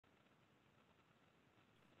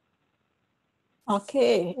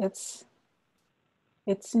Okay, it's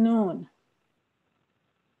noon.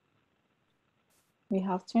 We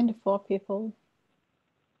have 24 people.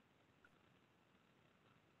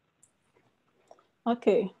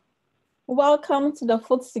 Okay, welcome to the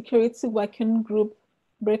Food Security Working Group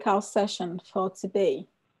breakout session for today.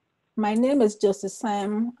 My name is Josie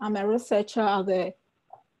Sam. I'm a researcher at the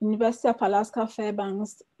University of Alaska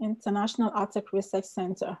Fairbanks International Arctic Research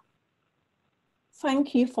Center.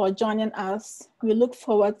 Thank you for joining us. We look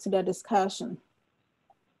forward to the discussion.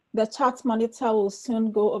 The chat monitor will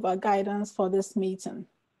soon go over guidance for this meeting.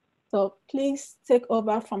 So please take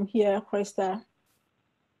over from here, Krista.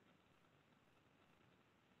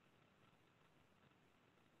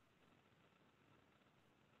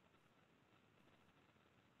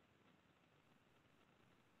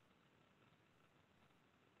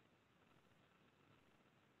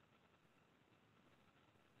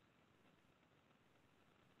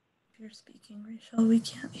 If you're speaking, Rachel, we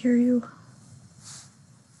can't hear you.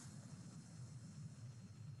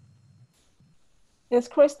 Is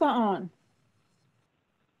Krista on?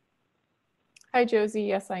 Hi, Josie.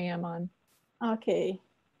 Yes, I am on. Okay.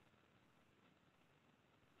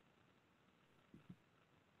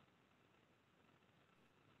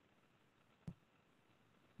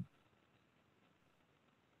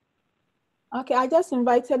 Okay, I just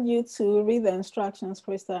invited you to read the instructions,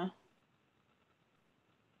 Krista.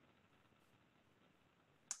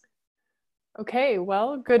 Okay,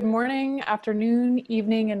 well, good morning, afternoon,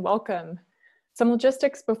 evening, and welcome. Some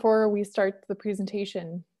logistics before we start the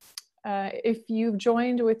presentation. If you've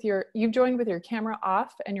joined with your camera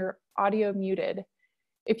off and your audio muted.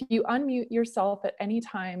 If you unmute yourself at any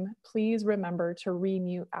time, please remember to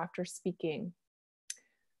remute after speaking.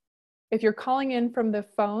 If you're calling in from the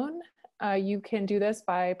phone, you can do this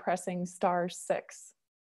by pressing *6.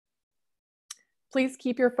 Please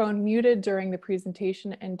keep your phone muted during the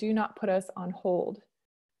presentation and do not put us on hold.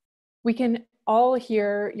 We can all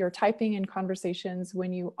hear your typing and conversations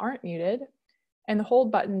when you aren't muted, and the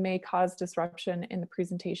hold button may cause disruption in the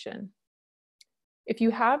presentation. If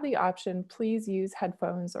you have the option, please use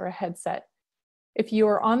headphones or a headset. If you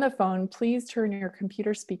are on the phone, please turn your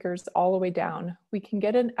computer speakers all the way down. We can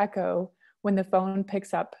get an echo when the phone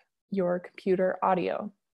picks up your computer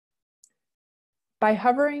audio. By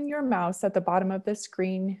hovering your mouse at the bottom of the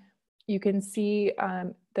screen, you can see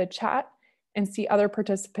the chat and see other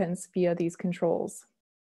participants via these controls.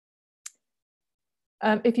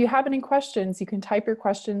 If you have any questions, you can type your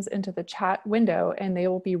questions into the chat window and they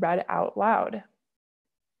will be read out loud.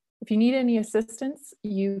 If you need any assistance,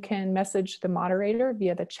 you can message the moderator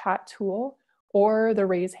via the chat tool or the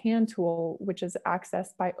raise hand tool, which is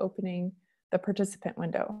accessed by opening the participant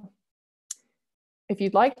window. If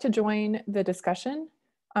you'd like to join the discussion,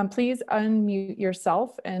 please unmute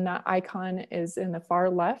yourself, and that icon is in the far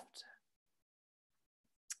left.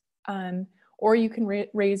 Or you can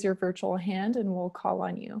raise your virtual hand and we'll call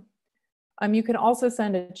on you. You can also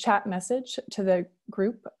send a chat message to the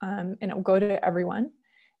group and it will go to everyone.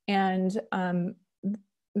 And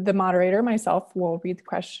the moderator, myself, will read the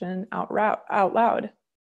question out loud.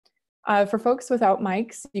 For folks without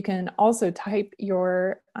mics, you can also type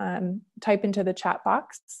into the chat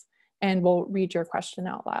box and we'll read your question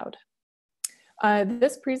out loud.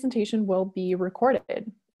 This presentation will be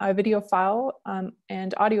recorded. A video file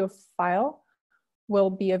and audio file will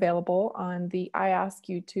be available on the iAsk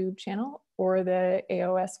YouTube channel or the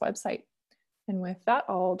AOS website. And with that,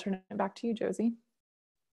 I'll turn it back to you, Josie.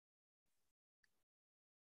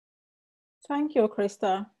 Thank you,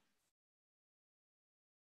 Krista.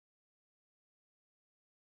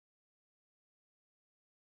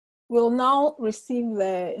 We'll now receive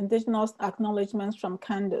the Indigenous acknowledgements from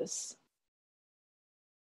Candace.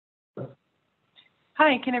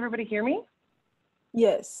 Hi, can everybody hear me?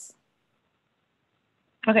 Yes.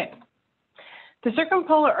 Okay. The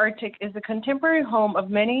circumpolar Arctic is the contemporary home of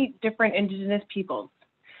many different Indigenous peoples.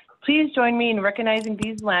 Please join me in recognizing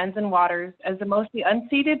these lands and waters as the mostly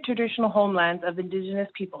unceded traditional homelands of Indigenous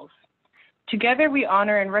peoples. Together, we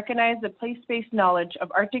honor and recognize the place-based knowledge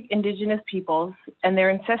of Arctic Indigenous peoples and their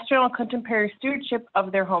ancestral and contemporary stewardship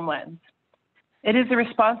of their homelands. It is the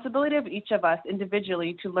responsibility of each of us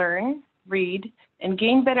individually to learn, read, and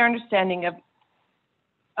gain better understanding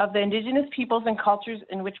of the Indigenous peoples and cultures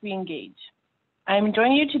in which we engage. I am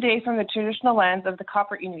joining you today from the traditional lands of the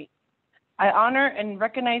Copper Inuit. I honor and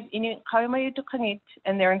recognize Inuit Kaimayutukangit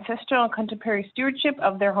and their ancestral and contemporary stewardship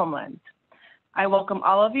of their homelands. I welcome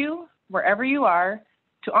all of you, wherever you are,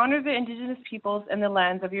 to honor the Indigenous peoples and the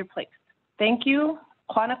lands of your place. Thank you,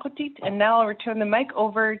 Kwanakotit, and now I'll return the mic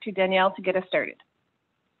over to Danielle to get us started.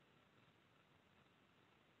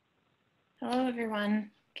 Hello,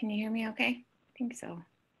 everyone. Can you hear me okay? I think so.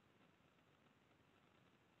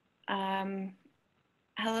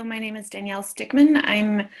 Hello, my name is Danielle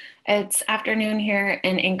Stickman. It's afternoon here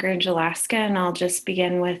in Anchorage, Alaska, and I'll just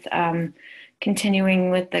begin with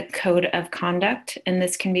continuing with the code of conduct. And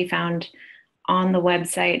this can be found on the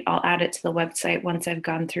website. I'll add it to the website once I've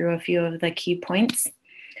gone through a few of the key points.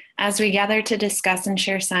 As we gather to discuss and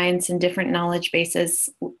share science in different knowledge bases,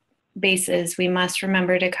 we must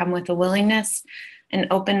remember to come with a willingness, an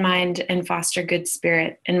open mind, and foster good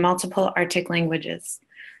spirit in multiple Arctic languages,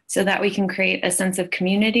 so that we can create a sense of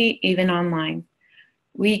community even online.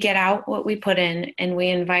 We get out what we put in, and we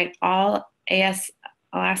invite all AS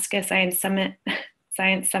Alaska Science Summit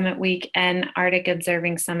Week and Arctic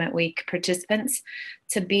Observing Summit Week participants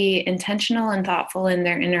to be intentional and thoughtful in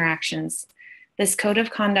their interactions. This code of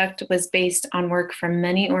conduct was based on work from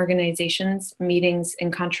many organizations, meetings,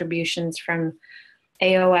 and contributions from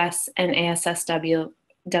AOS and ASSW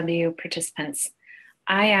participants.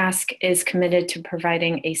 IASC is committed to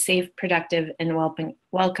providing a safe, productive, and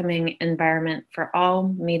welcoming environment for all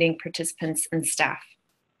meeting participants and staff.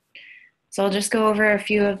 So I'll just go over a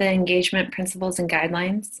few of the engagement principles and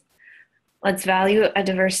guidelines. Let's value a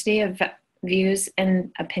diversity of views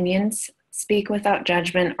and opinions, speak without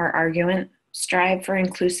judgment or argument, strive for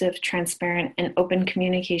inclusive, transparent, and open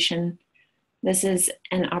communication. This is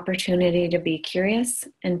an opportunity to be curious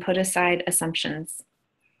and put aside assumptions.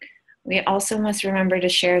 We also must remember to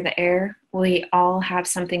share the air. We all have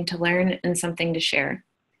something to learn and something to share.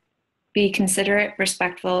 Be considerate,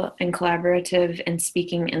 respectful, and collaborative in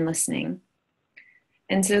speaking and listening.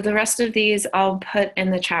 And so the rest of these I'll put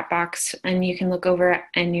in the chat box, and you can look over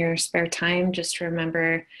in your spare time just to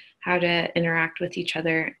remember how to interact with each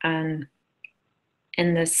other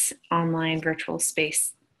in this online virtual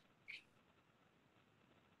space.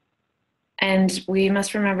 And we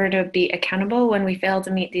must remember to be accountable when we fail to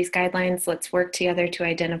meet these guidelines. Let's work together to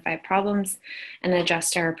identify problems and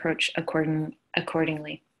adjust our approach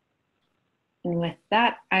accordingly. And with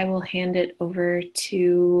that, I will hand it over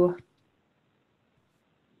to,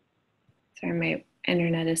 sorry, my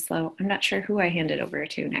internet is slow. I'm not sure who I hand it over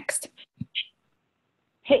to next.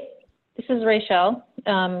 Hey, this is Rachel.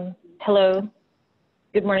 Hello.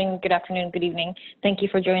 Good morning, good afternoon, good evening. Thank you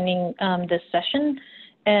for joining this session.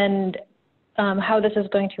 And how this is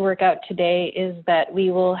going to work out today is that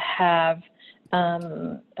we will have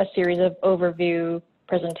a series of overview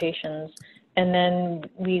presentations, and then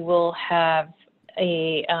we will have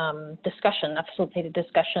a discussion, a facilitated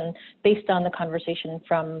discussion based on the conversation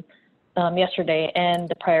from yesterday and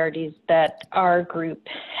the priorities that our group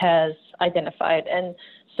has identified. And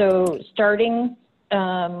so starting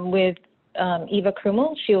with Eva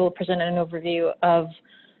Krumel, she will present an overview of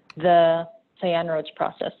the Cyan-Roach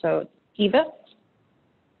process. So Eva?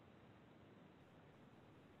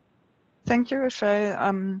 Thank you,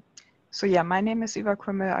 Rochelle. So yeah, my name is Eva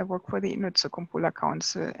Krumel. I work for the Inuit Circumpolar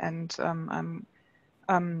Council, and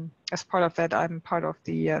as part of that, I'm part of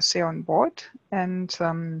the CEON board, and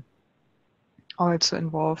also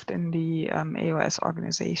involved in the AOS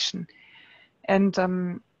organization.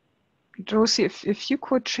 And Josie, if you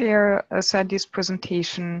could share Sandy's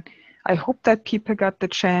presentation, I hope that people got the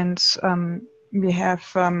chance. We have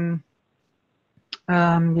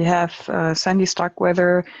Sandy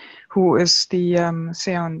Starkweather, who is the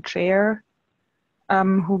CEON chair,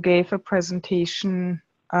 who gave a presentation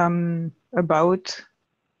about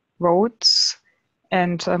roads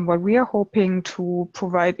and what we are hoping to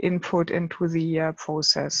provide input into the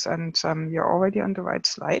process. And you're already on the right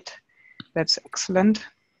slide. That's excellent.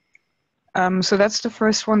 So that's the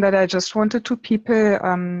first one that I just wanted to people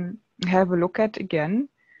have a look at again,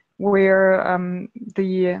 where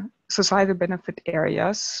the societal benefit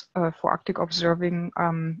areas for Arctic observing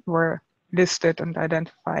were listed and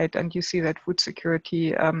identified, and you see that food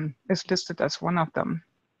security is listed as one of them.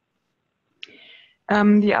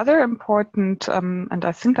 The other important, and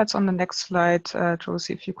I think that's on the next slide,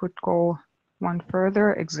 Josie, if you could go one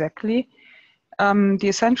further, exactly. The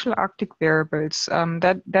essential Arctic variables,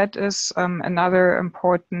 that is another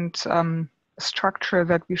important structure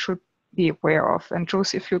that we should be aware of. And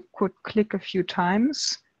Josie, if you could click a few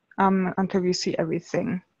times until we see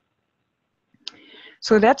everything.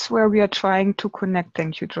 So that's where we are trying to connect.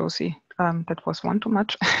 Thank you, Josie. That was one too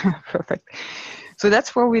much. Perfect. So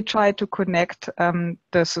that's where we try to connect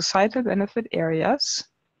the societal benefit areas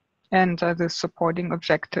and the supporting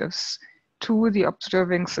objectives to the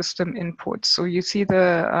observing system inputs. So you see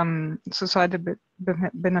the societal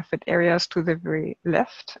benefit areas to the very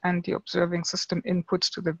left and the observing system inputs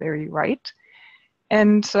to the very right.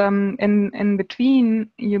 And in between,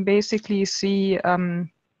 you basically see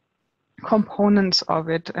components of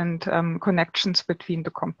it and connections between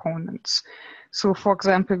the components. So, for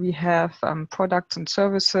example, we have products and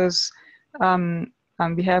services.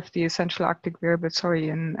 We have the essential Arctic variable,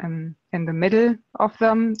 in the middle of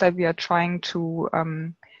them that we are trying to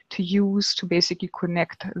use to basically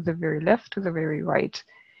connect the very left to the very right.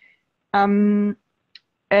 And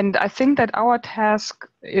I think that our task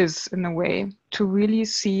is, in a way, to really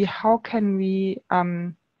see how can we,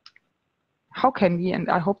 and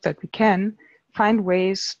I hope that we can, find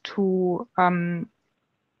ways to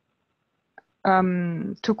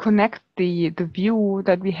connect the view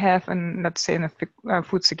that we have in, let's say, in a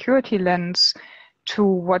food security lens to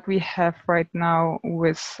what we have right now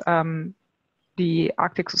with the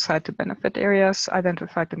Arctic societal benefit areas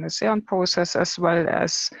identified in the SEON process, as well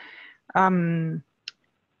as the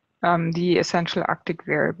essential Arctic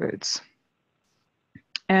variables.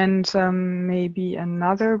 And maybe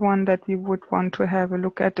another one that we would want to have a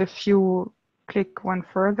look at if you click one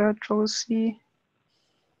further, Josie.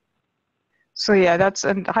 So yeah,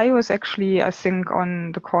 and Hayo is actually, I think,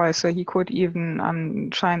 on the call, so he could even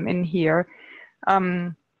chime in here.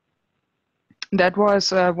 That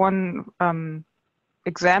was one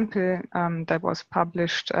example that was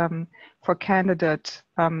published for candidate.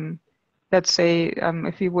 Let's say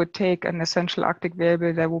if we would take an essential Arctic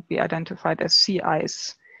variable that would be identified as sea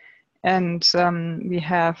ice. And we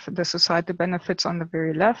have the societal benefits on the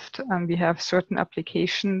very left, and we have certain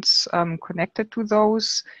applications connected to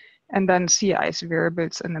those, and then sea ice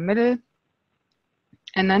variables in the middle,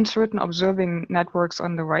 and then certain observing networks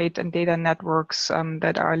on the right and data networks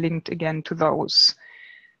that are linked again to those.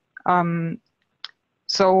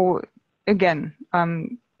 So again,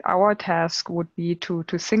 our task would be to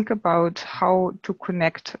think about how to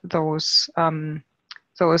connect those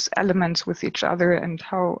elements with each other and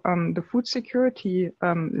how the food security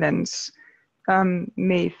lens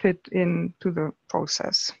may fit into the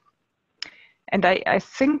process. And I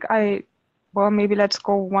think well, maybe let's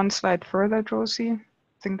go one slide further, Josie. I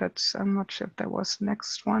think that's, I'm not sure if that was the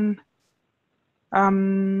next one.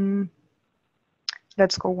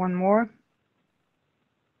 Let's go one more.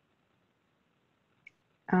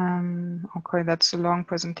 Okay, that's a long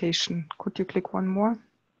presentation. Could you click one more?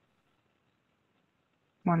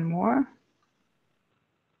 One more.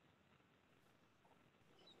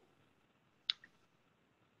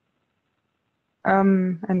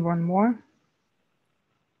 And one more.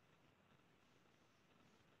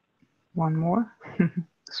 One more.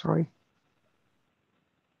 Sorry.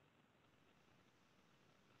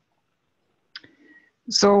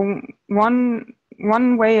 So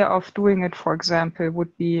one way of doing it, for example,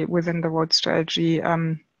 would be within the road strategy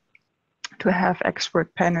to have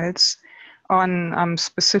expert panels on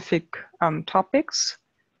specific topics.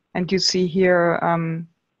 And you see here,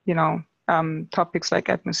 you know, topics like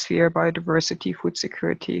atmosphere, biodiversity, food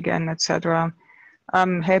security, again, etc.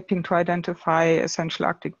 Helping to identify essential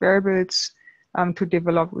Arctic variables, to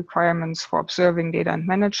develop requirements for observing data and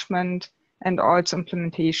management, and all its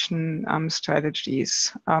implementation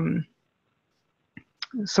strategies.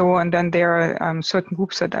 So, and then there are certain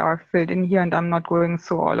groups that are filled in here, and I'm not going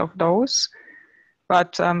through all of those.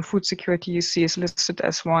 But food security, you see, is listed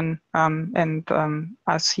as one, and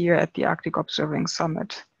us here at the Arctic Observing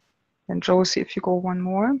Summit. And Josie, if you go one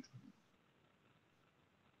more.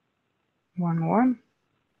 One more.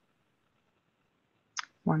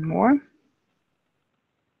 One more.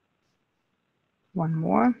 One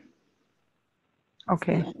more.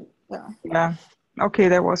 Okay. Yeah. Okay,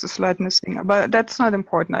 there was a slide missing, but that's not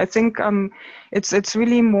important. I think it's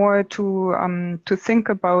really more to think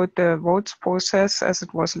about the votes process as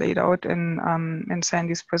it was laid out in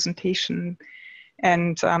Sandy's presentation,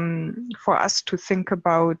 and for us to think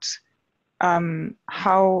about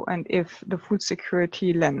how and if the food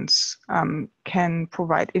security lens can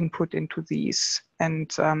provide input into these,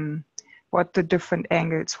 and what the different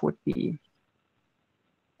angles would be.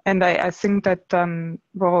 And I think that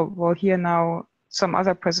we'll hear now some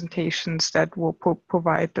other presentations that will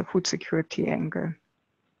provide the food security angle.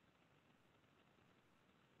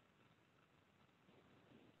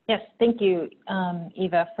 Yes, thank you,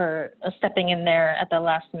 Eva, for stepping in there at the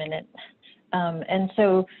last minute. And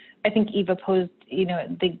so I think Eva posed, you know,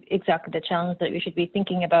 exactly the challenge that we should be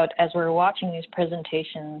thinking about as we're watching these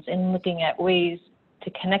presentations and looking at ways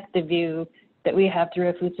to connect the view that we have through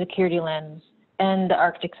a food security lens and the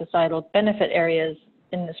Arctic societal benefit areas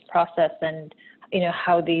in this process, and you know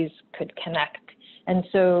how these could connect. And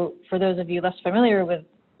so for those of you less familiar with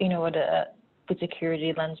what a food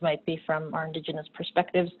security lens might be from our Indigenous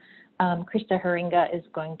perspectives, Krista Haringa is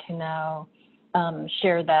going to now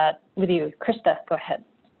share that with you. Krista, go ahead.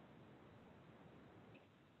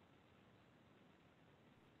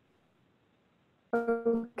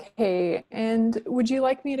 Okay, and would you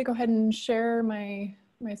like me to go ahead and share my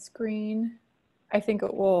screen? I think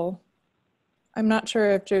it will. I'm not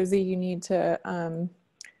sure if Josie, you need to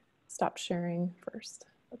stop sharing first.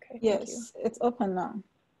 Okay, thank you. Yes, it's open now.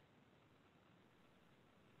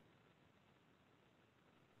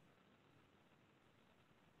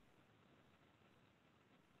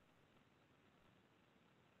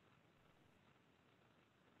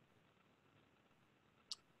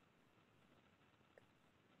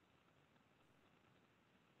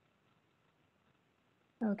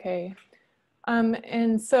 Okay,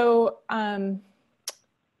 and so I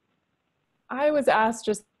was asked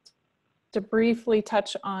just to briefly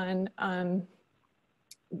touch on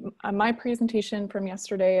my presentation from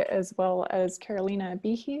yesterday, as well as Carolina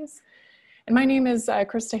Behe's. And my name is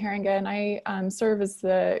Krista Haringa, and I serve as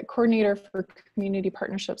the coordinator for community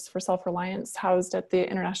partnerships for self-reliance, housed at the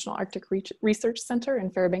International Arctic Research Center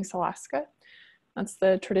in Fairbanks, Alaska. That's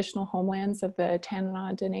the traditional homelands of the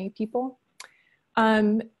Tanana Dene people.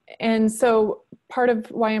 And so part of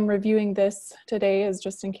why I'm reviewing this today is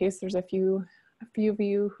just in case there's a few of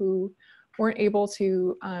you who weren't able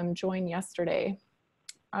to join yesterday.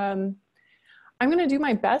 I'm going to do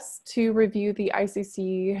my best to review the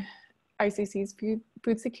ICC's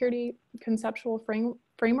food security conceptual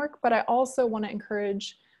framework, but I also want to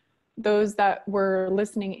encourage those that were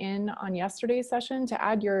listening in on yesterday's session to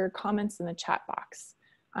add your comments in the chat box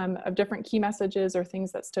of different key messages or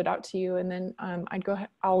things that stood out to you, and then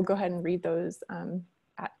I'll go ahead and read those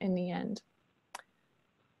in the end.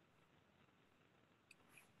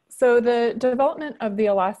 So the development of the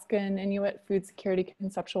Alaskan Inuit Food Security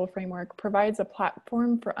Conceptual Framework provides a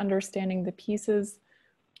platform for understanding the pieces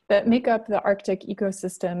that make up the Arctic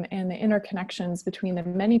ecosystem and the interconnections between the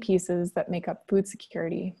many pieces that make up food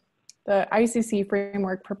security. The ICC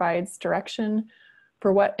framework provides direction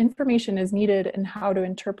for what information is needed and how to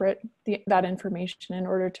interpret that information in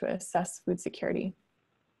order to assess food security.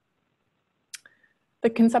 The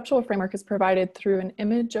conceptual framework is provided through an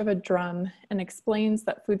image of a drum and explains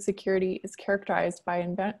that food security is characterized by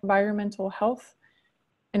environmental health.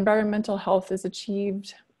 Environmental health is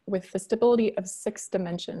achieved with the stability of 6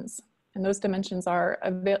 dimensions, and those dimensions are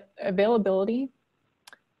availability,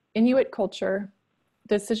 Inuit culture,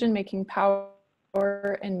 decision-making power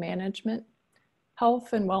and management,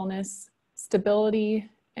 health and wellness, stability,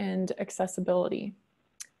 and accessibility.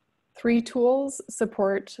 3 tools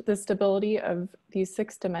support the stability of these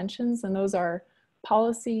 6 dimensions, and those are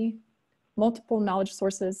policy, multiple knowledge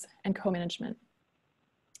sources, and co-management.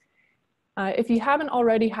 If you haven't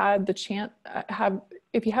already had the chance,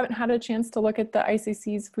 if you haven't had a chance to look at the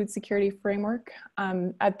ICC's food security framework,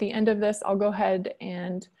 at the end of this, I'll go ahead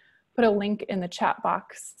and put a link in the chat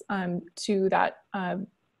box to that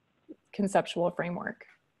conceptual framework.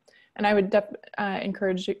 And I would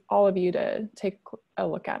encourage all of you to take a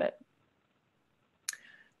look at it.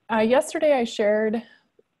 Yesterday, I shared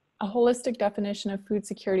a holistic definition of food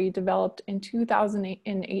security developed in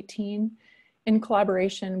 2018 in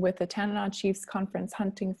collaboration with the Tanana Chiefs Conference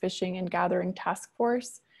Hunting, Fishing, and Gathering Task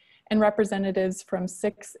Force and representatives from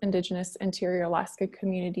 6 Indigenous Interior Alaska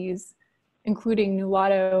communities, including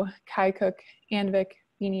Nulato, Kaikook, Anvik,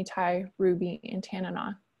 Binitai, Ruby, and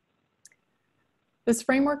Tanana. This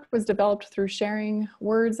framework was developed through sharing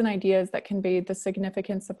words and ideas that conveyed the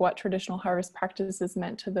significance of what traditional harvest practices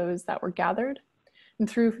meant to those that were gathered. And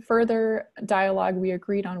through further dialogue, we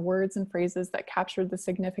agreed on words and phrases that captured the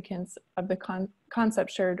significance of the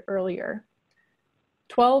concept shared earlier.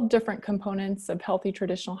 12 different components of healthy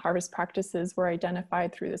traditional harvest practices were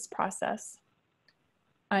identified through this process.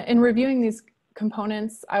 In reviewing these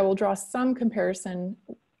components, I will draw some comparison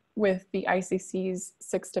with the ICC's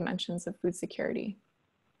 6 dimensions of food security.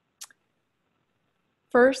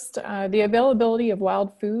 First, the availability of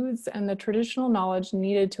wild foods and the traditional knowledge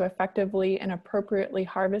needed to effectively and appropriately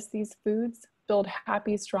harvest these foods build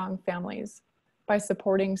happy, strong families by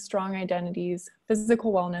supporting strong identities,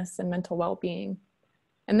 physical wellness, and mental well-being.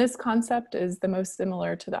 And this concept is the most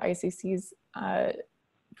similar to the ICC's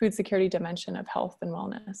food security dimension of health and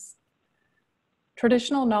wellness.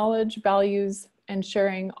 Traditional knowledge, values, and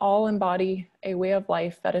sharing all embody a way of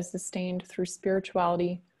life that is sustained through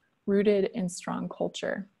spirituality, rooted in strong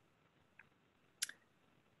culture.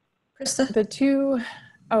 Krista?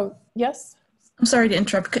 Oh, yes? I'm sorry to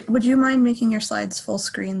interrupt. Would you mind making your slides full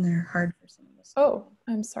screen? They're hard for some of us. Oh,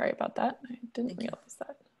 I'm sorry about that. I didn't realize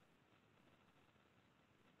that.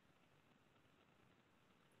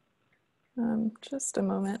 Just a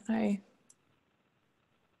moment.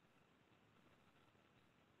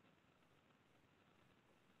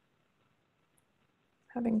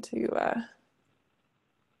 Having to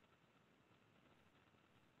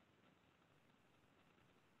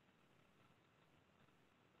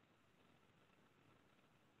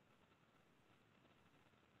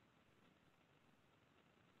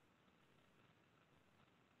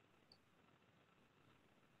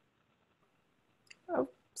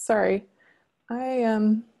sorry.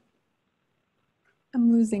 I'm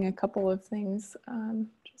losing a couple of things.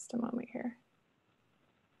 Just a moment here.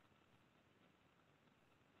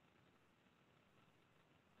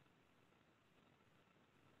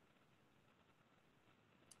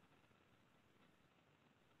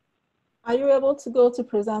 Are you able to go to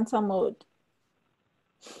presenter mode?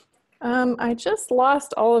 I just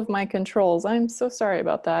lost all of my controls. I'm so sorry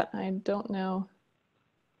about that. I don't know.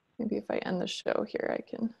 Maybe if I end the show here, I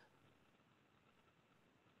can.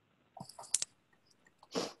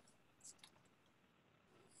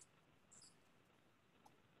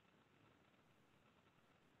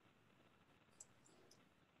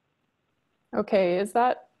 Okay, is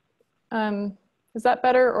that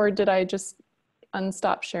better, or did I just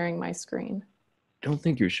unstop sharing my screen? I don't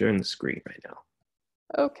think you're sharing the screen right now.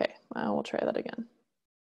 Okay, well, we'll try that again.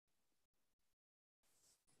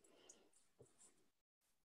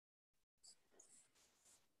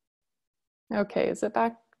 Okay, is it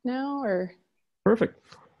back now or? Perfect.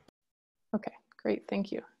 Okay, great,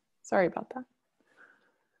 thank you. Sorry about that.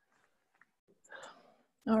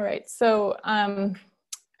 All right, so I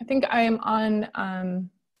think I am on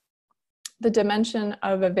the dimension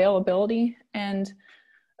of availability, and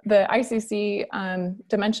the ICC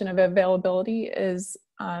dimension of availability is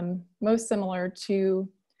most similar to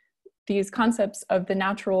these concepts of the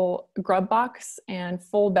natural grub box and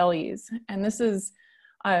full bellies. And this is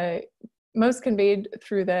most conveyed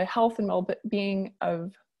through the health and well-being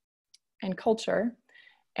of and culture,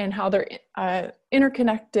 and how they're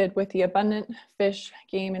interconnected with the abundant fish,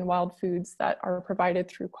 game, and wild foods that are provided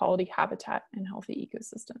through quality habitat and healthy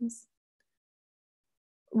ecosystems.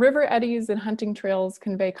 River eddies and hunting trails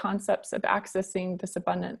convey concepts of accessing this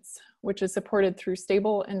abundance, which is supported through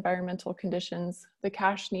stable environmental conditions, the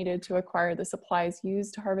cash needed to acquire the supplies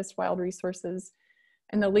used to harvest wild resources,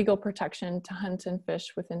 and the legal protection to hunt and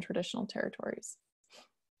fish within traditional territories.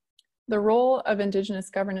 The role of Indigenous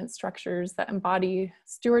governance structures that embody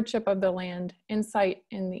stewardship of the land, insight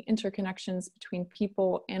in the interconnections between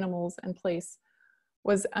people, animals, and place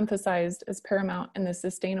was emphasized as paramount in the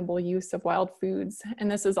sustainable use of wild foods.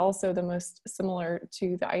 And this is also the most similar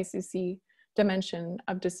to the ICC dimension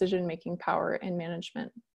of decision-making power and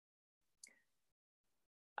management.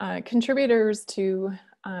 Contributors to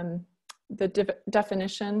the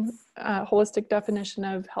definition, holistic definition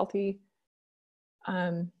of healthy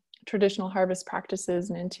traditional harvest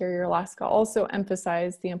practices in interior Alaska also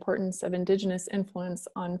emphasize the importance of Indigenous influence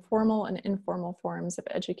on formal and informal forms of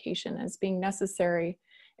education as being necessary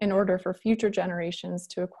in order for future generations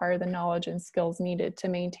to acquire the knowledge and skills needed to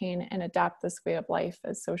maintain and adapt this way of life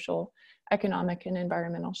as social, economic, and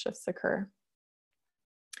environmental shifts occur.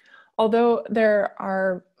 Although there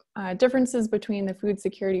are differences between the food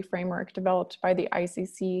security framework developed by the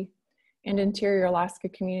ICC and interior Alaska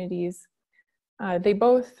communities, they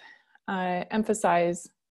both emphasize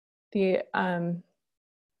the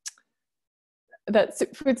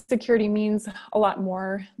that food security means a lot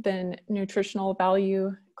more than nutritional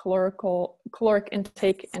value, caloric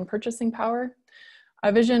intake, and purchasing power.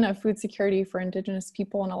 A vision of food security for Indigenous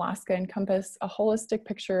people in Alaska encompass a holistic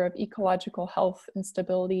picture of ecological health and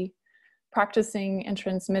stability, practicing and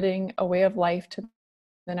transmitting a way of life to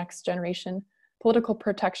the next generation, political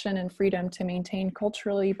protection and freedom to maintain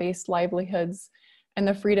culturally based livelihoods, and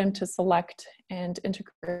the freedom to select and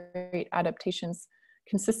integrate adaptations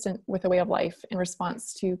consistent with a way of life in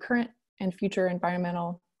response to current and future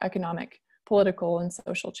environmental, economic, political, and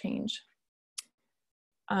social change.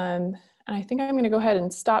 And I think I'm going to go ahead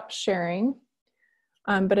and stop sharing.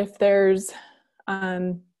 But if there's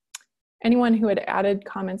anyone who had added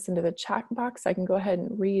comments into the chat box, I can go ahead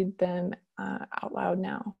and read them out loud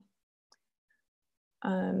now.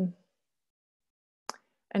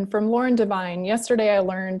 And from Lauren Devine, yesterday I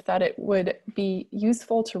learned that it would be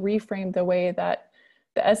useful to reframe the way that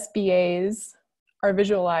the SBAs are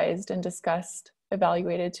visualized and discussed,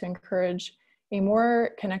 evaluated to encourage a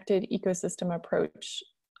more connected ecosystem approach,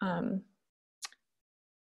 to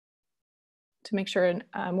make sure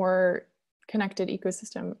a more connected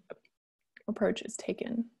ecosystem approach is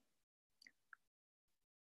taken.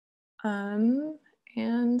 And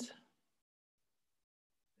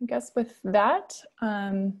I guess with that,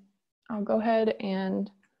 I'll go ahead and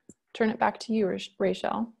turn it back to you,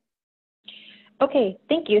 Rachel. Okay,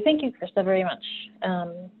 thank you. Thank you, Krista, very much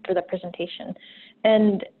for the presentation.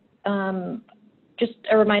 And just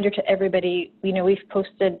a reminder to everybody, we've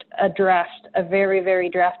posted a draft, a very, very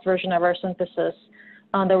draft version of our synthesis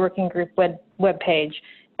on the working group webpage.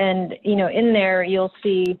 And, in there, you'll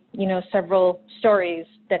see, several stories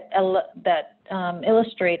that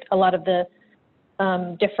illustrate a lot of the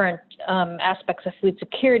different aspects of food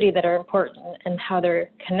security that are important and how they're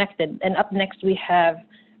connected. And up next, we have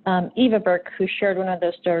Eva Burke, who shared one of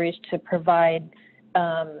those stories to provide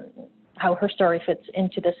how her story fits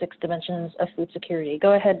into the 6 dimensions of food security.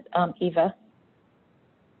 Go ahead, Eva.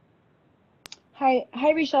 Hi,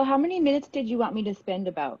 Rochelle. How many minutes did you want me to spend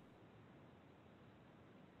about?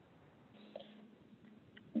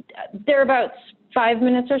 They're about 5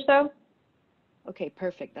 minutes or so. Okay,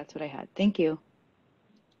 perfect. That's what I had. Thank you.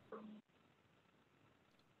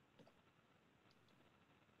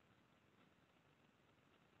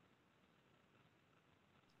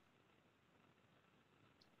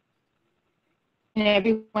 Can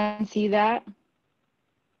everyone see that?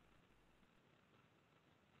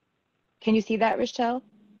 Can you see that, Rochelle?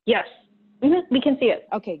 Yes, we can see it.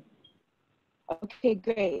 Okay. Okay,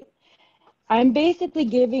 great. I'm basically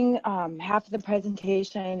giving half of the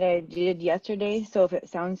presentation that I did yesterday, so if it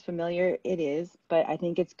sounds familiar, it is, but I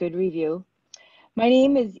think it's good review. My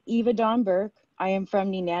name is Eva Dawn Burke. I am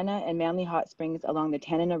from Nenana and Manly Hot Springs along the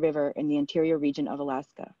Tanana River in the interior region of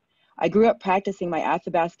Alaska. I grew up practicing my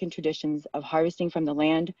Athabascan traditions of harvesting from the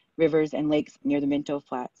land, rivers, and lakes near the Minto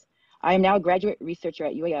Flats. I am now a graduate researcher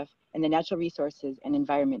at UAF in the Natural Resources and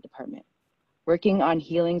Environment Department, working on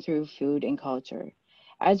healing through food and culture.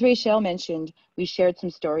 As Rachel mentioned, we shared some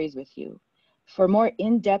stories with you. For a more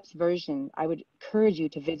in-depth version, I would encourage you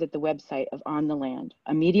to visit the website of On the Land,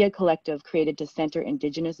 a media collective created to center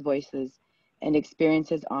Indigenous voices and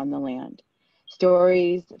experiences on the land.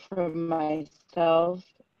 Stories from myself,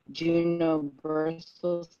 Juno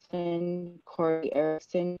Berthelsen, Corey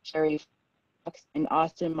Erickson, Sherry Fox, and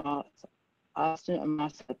Austin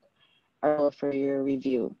Amasak are for your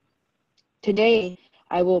review. Today,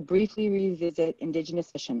 I will briefly revisit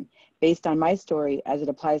Indigenous mission based on my story as it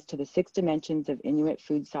applies to the 6 dimensions of Inuit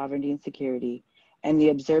food sovereignty and security and the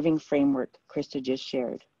observing framework Krista just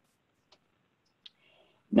shared.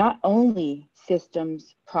 Not only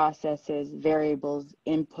systems, processes, variables,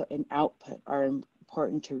 input, and output are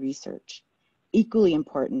important to research. Equally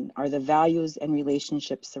important are the values and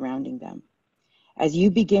relationships surrounding them. As you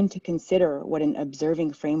begin to consider what an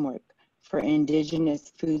observing framework for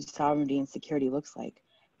Indigenous food sovereignty and security looks like,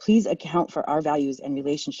 please account for our values and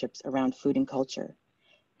relationships around food and culture.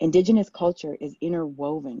 Indigenous culture is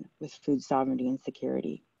interwoven with food sovereignty and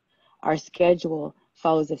security. Our schedule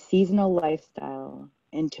follows a seasonal lifestyle,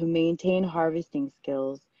 and to maintain harvesting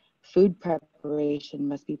skills, food preparation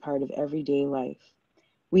must be part of everyday life.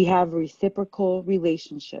 We have reciprocal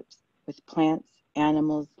relationships with plants,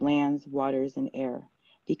 animals, lands, waters, and air.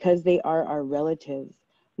 Because they are our relatives,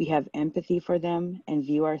 we have empathy for them and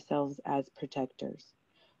view ourselves as protectors.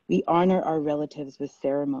 We honor our relatives with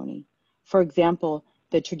ceremony. For example,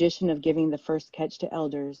 the tradition of giving the first catch to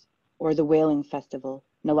elders, or the whaling festival,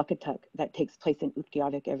 Nalukattuk, that takes place in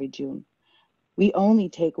Utqiagvik every June. We only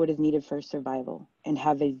take what is needed for survival and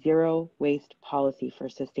have a zero waste policy for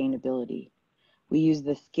sustainability. We use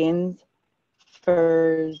the skins,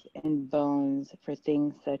 furs, and bones for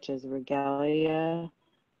things such as regalia,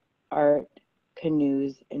 art,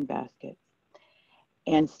 canoes, and baskets.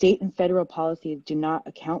 And state and federal policies do not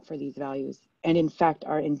account for these values and in fact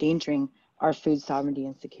are endangering our food sovereignty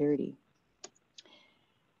and security.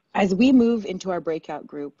 As we move into our breakout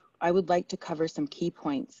group, I would like to cover some key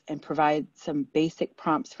points and provide some basic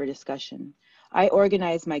prompts for discussion. I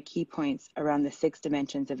organize my key points around the 6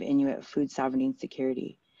 dimensions of Inuit food sovereignty and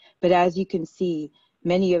security. But as you can see,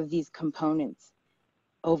 many of these components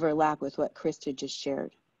overlap with what Krista just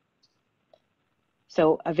shared.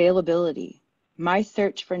 So availability. My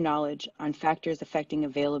search for knowledge on factors affecting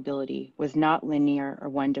availability was not linear or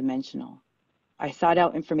one-dimensional. I sought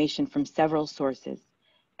out information from several sources: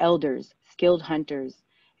 elders, skilled hunters,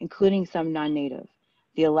 including some non-native,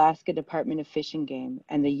 the Alaska Department of Fish and Game,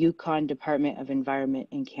 and the Yukon Department of Environment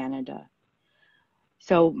in Canada.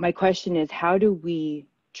 So my question is, how do we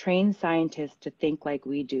train scientists to think like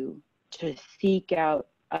we do, to seek out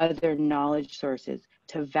other knowledge sources,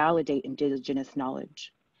 to validate Indigenous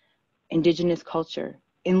knowledge? Indigenous culture.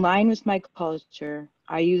 In line with my culture,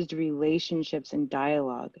 I used relationships and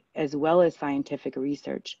dialogue, as well as scientific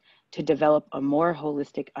research, to develop a more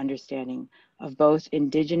holistic understanding of both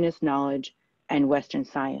Indigenous knowledge and Western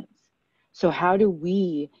science. So how do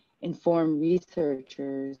we inform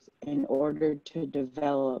researchers in order to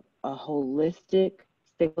develop a holistic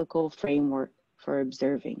cyclical framework for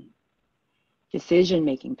observing?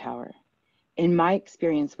 Decision-making power. In my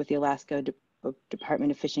experience with the Alaska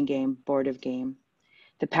Department of Fish and Game, Board of Game,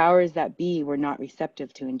 the powers that be were not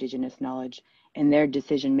receptive to Indigenous knowledge in their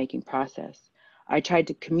decision-making process. I tried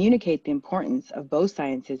to communicate the importance of both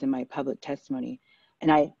sciences in my public testimony,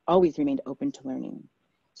 and I always remained open to learning.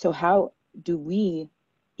 So how do we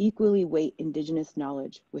equally weight Indigenous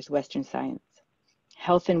knowledge with Western science?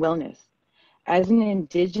 Health and wellness. As an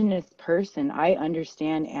Indigenous person, I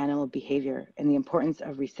understand animal behavior and the importance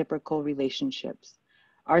of reciprocal relationships.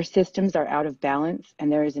 Our systems are out of balance,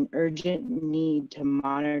 and there is an urgent need to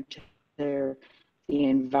monitor the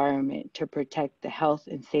environment to protect the health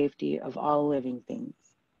and safety of all living things.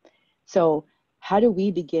 So how do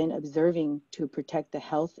we begin observing to protect the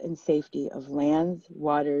health and safety of lands,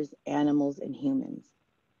 waters, animals, and humans?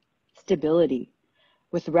 Stability.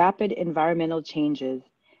 With rapid environmental changes,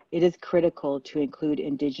 it is critical to include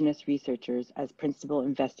Indigenous researchers as principal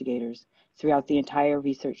investigators throughout the entire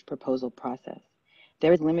research proposal process.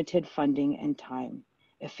 There is limited funding and time.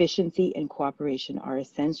 Efficiency and cooperation are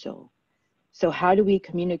essential. So how do we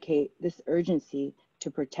communicate this urgency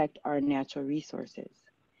to protect our natural resources?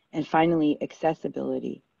 And finally,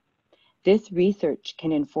 accessibility. This research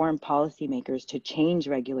can inform policymakers to change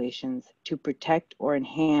regulations to protect or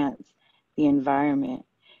enhance the environment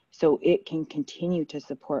so it can continue to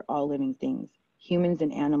support all living things, humans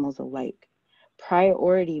and animals alike.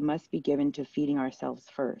 Priority must be given to feeding ourselves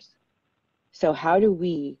first. So how do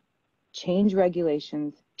we change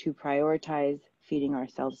regulations to prioritize feeding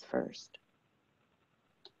ourselves first?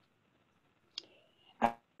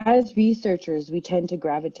 As researchers, we tend to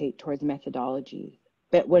gravitate towards methodologies,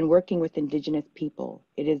 but when working with Indigenous people,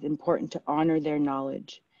 it is important to honor their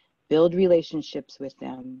knowledge, build relationships with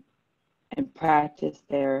them, and practice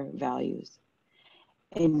their values.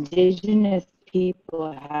 Indigenous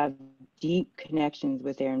people have deep connections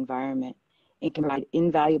with their environment and can provide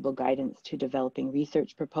invaluable guidance to developing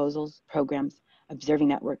research proposals, programs, observing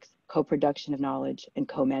networks, co-production of knowledge, and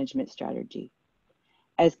co-management strategy.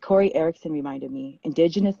 As Corey Erickson reminded me,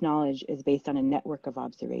 Indigenous knowledge is based on a network of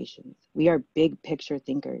observations. We are big picture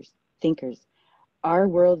thinkers. Our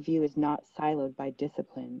worldview is not siloed by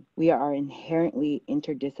discipline. We are inherently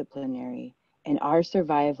interdisciplinary, and our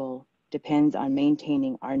survival depends on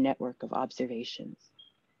maintaining our network of observations.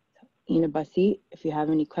 So, Ina Basit, if you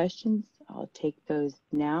have any questions, I'll take those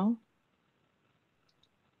now.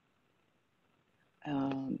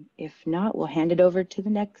 If not, we'll hand it over to the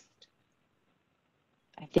next.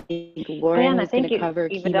 I think Lauren is going to cover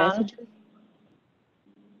key messages.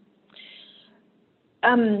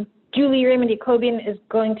 Julie Raymond-Jacobian is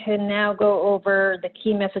going to now go over the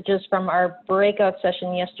key messages from our breakout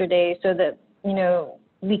session yesterday so that,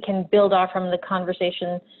 we can build off from the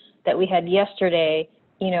conversation that we had yesterday,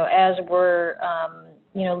 as we're,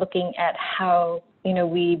 looking at how,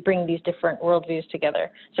 we bring these different worldviews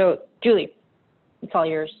together. So Julie, it's all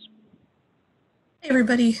yours. Hey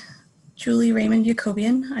everybody, Julie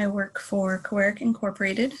Raymond-Jacobian. I work for Coeric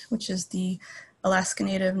Incorporated, which is the Alaska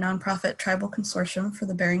Native nonprofit tribal consortium for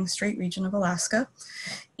the Bering Strait region of Alaska.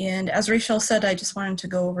 And as Rachel said, I just wanted to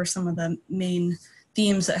go over some of the main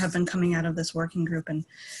themes that have been coming out of this working group. And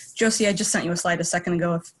Josie, I just sent you a slide a second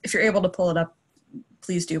ago. If you're able to pull it up,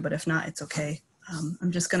 please do, but if not, it's okay.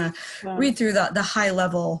 I'm just gonna read through the high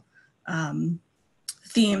level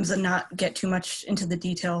themes and not get too much into the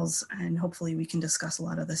details, and hopefully we can discuss a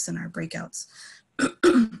lot of this in our breakouts.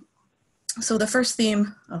 So the first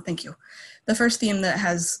theme, thank you. The first theme that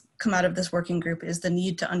has come out of this working group is the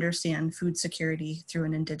need to understand food security through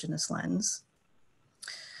an Indigenous lens,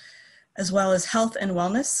 as well as health and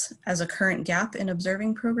wellness as a current gap in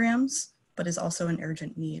observing programs, but is also an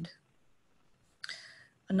urgent need.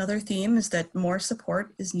 Another theme is that more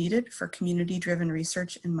support is needed for community-driven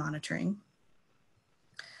research and monitoring.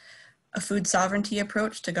 A food sovereignty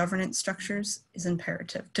approach to governance structures is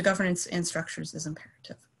imperative, to governance and structures is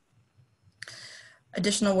imperative.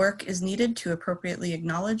 Additional work is needed to appropriately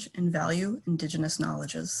acknowledge and value Indigenous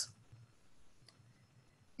knowledges.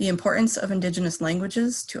 The importance of Indigenous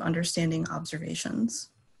languages to understanding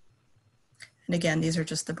observations. And again, these are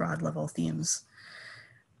just the broad level themes.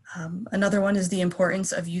 Another one is the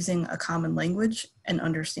importance of using a common language and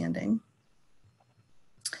understanding,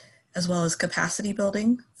 as well as capacity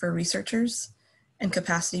building for researchers and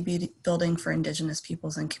capacity building for Indigenous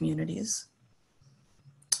peoples and communities.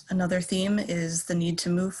 Another theme is the need to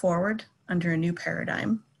move forward under a new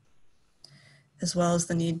paradigm, as well as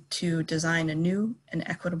the need to design a new and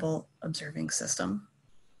equitable observing system,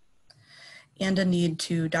 and a need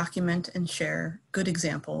to document and share good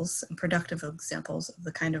examples and productive examples of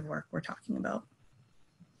the kind of work we're talking about.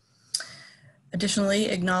 Additionally,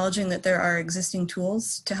 acknowledging that there are existing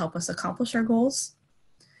tools to help us accomplish our goals.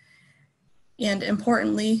 And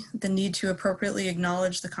importantly, the need to appropriately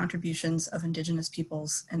acknowledge the contributions of Indigenous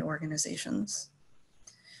peoples and organizations.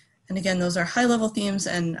 And again, those are high-level themes,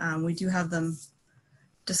 and we do have them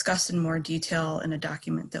discussed in more detail in a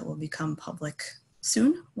document that will become public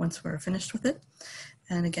soon once we're finished with it.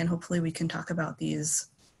 And again, hopefully we can talk about these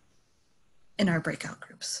in our breakout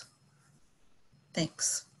groups.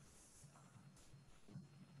 Thanks.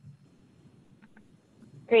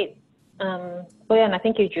 Great. Well, yeah, and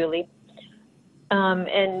thank you, Julie.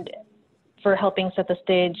 And for helping set the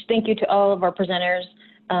stage. Thank you to all of our presenters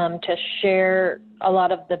to share a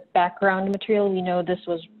lot of the background material. We know this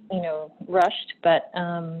was, rushed, but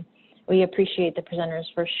we appreciate the presenters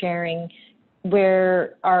for sharing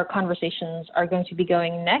where our conversations are going to be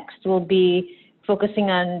going next. We'll be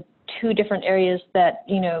focusing on two different areas that,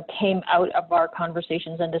 came out of our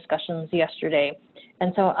conversations and discussions yesterday.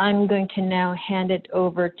 And so I'm going to now hand it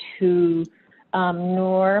over to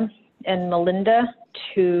Noor and Melinda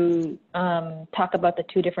to talk about the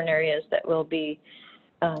two different areas that we'll be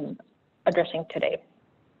addressing today.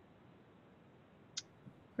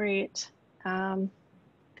 Great.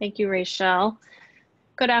 Thank you, Rachel.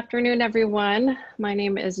 Good afternoon, everyone. My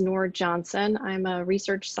name is Noor Johnson. I'm a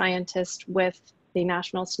research scientist with the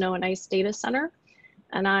National Snow and Ice Data Center,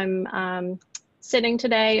 and I'm sitting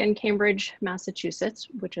today in Cambridge, Massachusetts,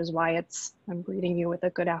 which is why I'm greeting you with a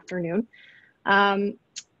good afternoon.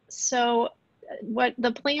 So what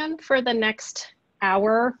the plan for the next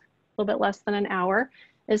hour, a little bit less than an hour,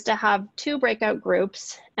 is to have two breakout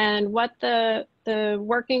groups. And what the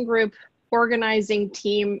working group organizing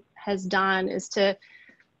team has done is to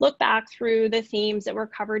look back through the themes that were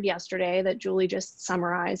covered yesterday that Julie just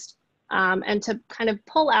summarized, and to kind of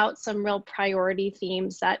pull out some real priority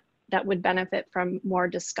themes that would benefit from more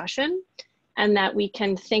discussion, and that we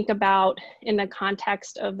can think about in the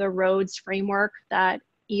context of the roads framework that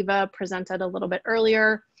Eva presented a little bit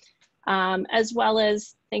earlier, as well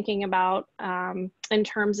as thinking about in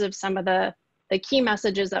terms of some of the key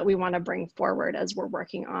messages that we want to bring forward as we're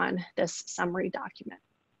working on this summary document.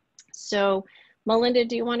 So Melinda,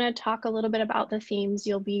 do you want to talk a little bit about the themes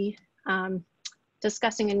you'll be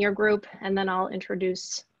discussing in your group, and then I'll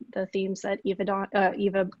introduce the themes that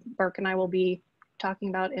Eva Burke and I will be talking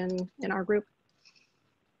about in our group.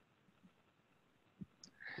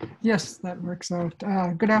 Yes, that works out.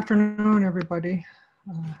 Good afternoon, everybody.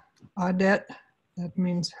 Adet, that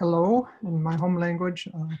means hello in my home language.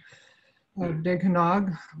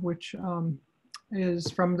 Deghanog, which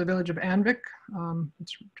is from the village of Anvik.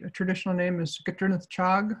 Its traditional name is Gitrinath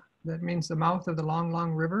Chag. That means the mouth of the long,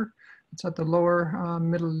 long river. It's at the lower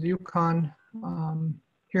middle Yukon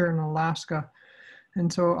here in Alaska.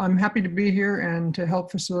 And so I'm happy to be here and to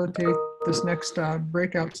help facilitate this next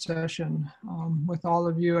breakout session with all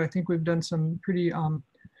of you. I think we've done some pretty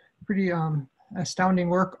astounding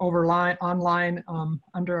work online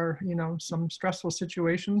under some stressful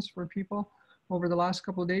situations for people over the last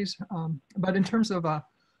couple of days. But in terms of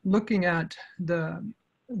looking at the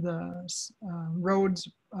roads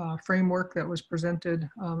framework that was presented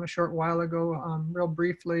a short while ago, real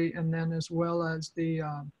briefly, and then as well as the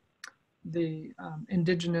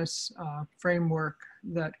indigenous framework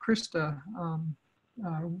that Krista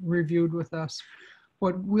reviewed with us.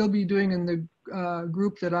 What we'll be doing in the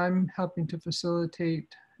group that I'm helping to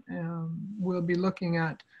facilitate, we'll be looking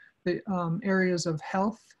at the areas of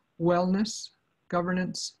health, wellness,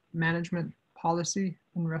 governance, management, policy,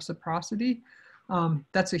 and reciprocity.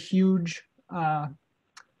 That's a huge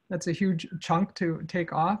chunk to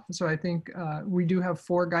take off. So I think we do have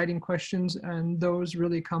 4 guiding questions, and those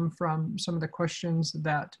really come from some of the questions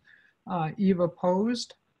that Eva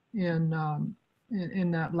posed in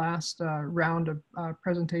that last round of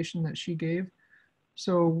presentation that she gave.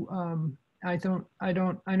 So I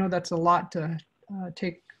know that's a lot to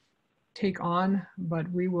take on,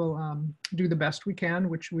 but we will do the best we can,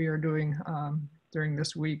 which we are doing during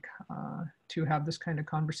this week to have this kind of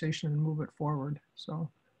conversation and move it forward. So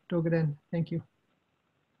Dogaren, thank you.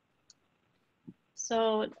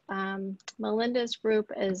 So Melinda's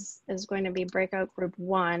group is going to be breakout group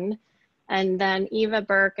 1, and then Eva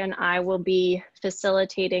Burke and I will be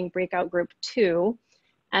facilitating breakout group 2.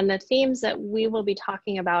 And the themes that we will be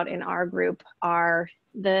talking about in our group are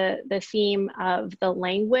the theme of the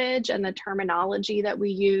language and the terminology that we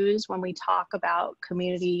use when we talk about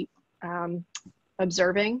community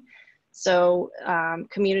observing. So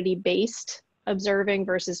community-based observing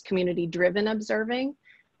versus community-driven observing,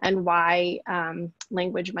 and why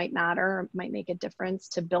language might matter, might make a difference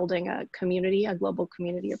to building a community, a global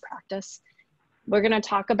community of practice. We're going to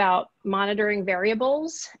talk about monitoring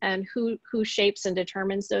variables and who shapes and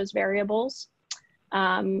determines those variables.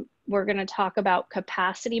 We're going to talk about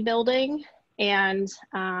capacity building and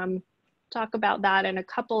talk about that in a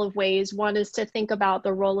couple of ways. One is to think about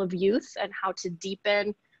the role of youth and how to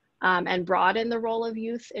deepen and broaden the role of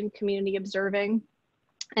youth in community observing.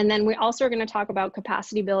 And then we also are going to talk about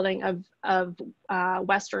capacity building of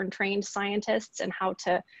Western trained scientists and how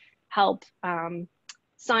to help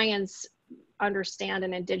science understand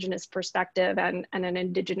an Indigenous perspective and an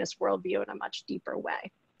Indigenous worldview in a much deeper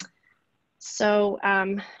way. So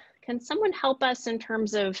can someone help us in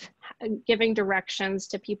terms of giving directions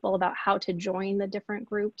to people about how to join the different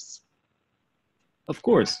groups? Of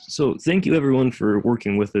course. So thank you everyone for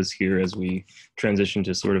working with us here as we transition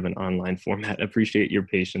to sort of an online format. Appreciate your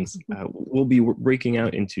patience. We'll be breaking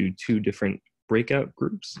out into 2 different breakout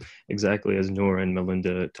groups, exactly as Nora and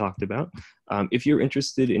Melinda talked about. If you're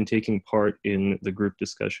interested in taking part in the group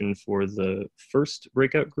discussion for the first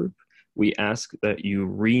breakout group, we ask that you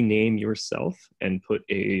rename yourself and put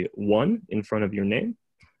a 1 in front of your name.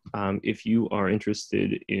 If you are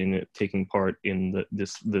interested in taking part in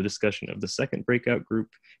the discussion of the second breakout group,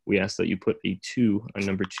 we ask that you put a 2, a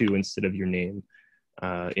number 2 instead of your name,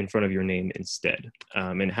 in front of your name instead.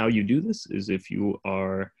 And how you do this is if you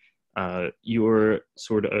are, your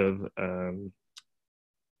sort of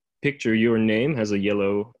picture, your name has a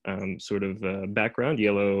yellow sort of background,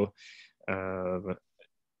 yellow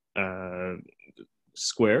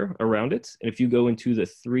square around it. And if you go into the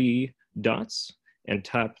 3 dots, and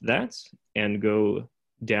tap that and go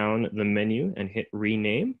down the menu and hit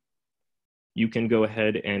rename, you can go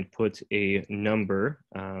ahead and put a number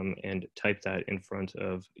and type that in front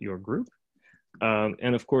of your group.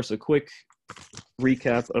 And of course, a quick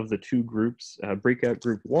recap of the 2 groups. Breakout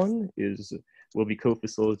group 1 will be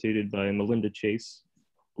co-facilitated by Melinda Chase,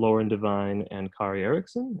 Lauren Devine, and Kari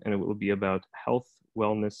Erickson, and it will be about health,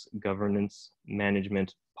 wellness, governance,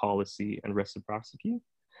 management, policy, and reciprocity.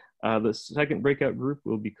 The second breakout group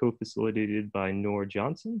will be co-facilitated by Nora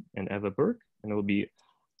Johnson and Eva Burke, and it will be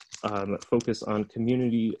focused on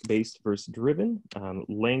community-based versus driven,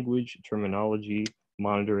 language, terminology,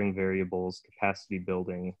 monitoring variables, capacity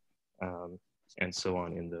building, and so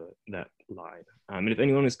on in that line. And if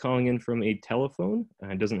anyone is calling in from a telephone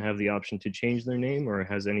and doesn't have the option to change their name or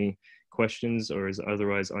has any questions or is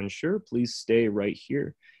otherwise unsure, please stay right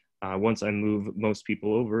here. Once I move most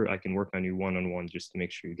people over, I can work on you one-on-one just to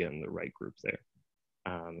make sure you get in the right group there.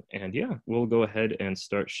 And yeah, we'll go ahead and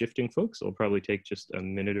start shifting folks. It'll probably take just a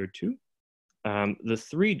minute or 2. The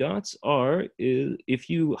 3 dots are, if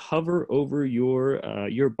you hover over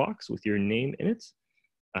your box with your name in it,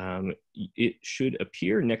 it should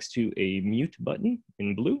appear next to a mute button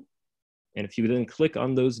in blue. And if you then click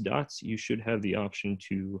on those dots, you should have the option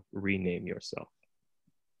to rename yourself.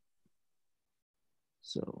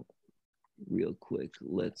 So real quick,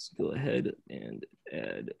 let's go ahead and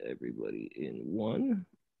add everybody in 1.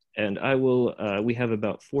 And I will, we have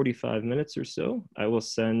about 45 minutes or so. I will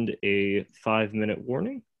send a 5-minute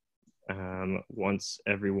warning once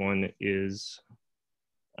everyone is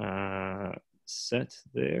set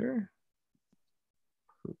there.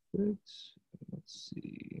 Perfect. Let's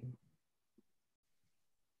see.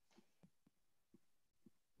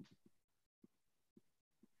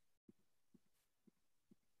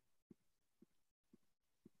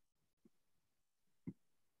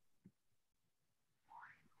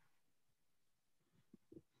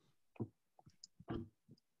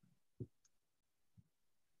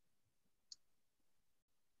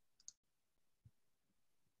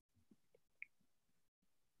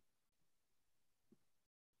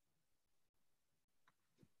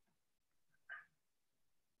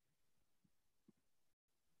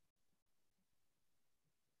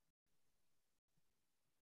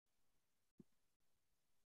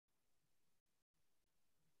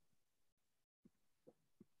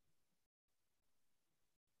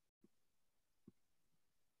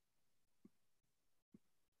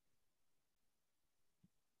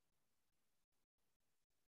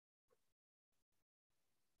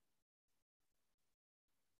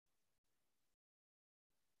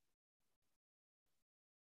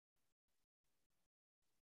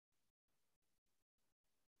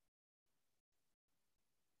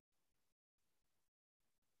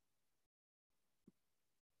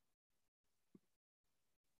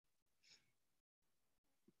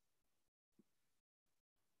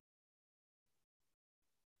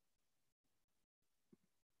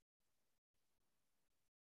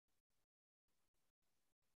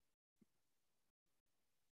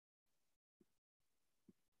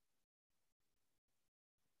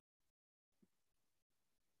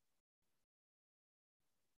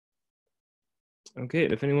 Okay,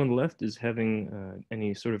 if anyone left is having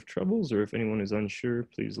any sort of troubles or if anyone is unsure,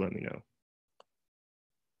 please let me know.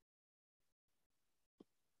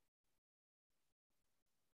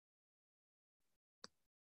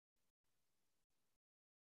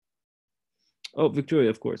 Oh, Victoria,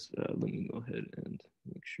 of course. Let me go ahead and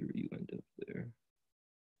make sure you end up there.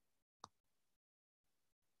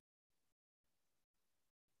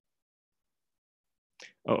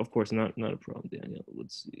 Oh, of course, not a problem, Daniel.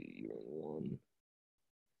 Let's see, you're in one.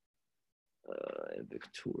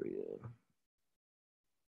 Victoria.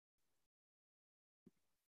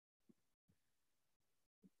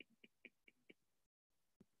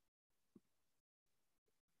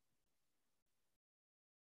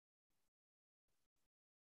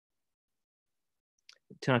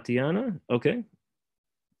 Tatiana, okay.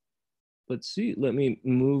 Let's see, let me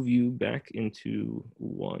move you back into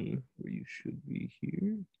one where you should be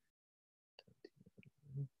here.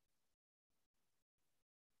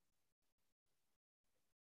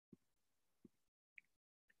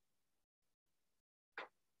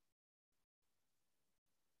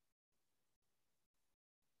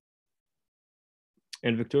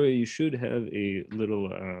 And Victoria, you should have a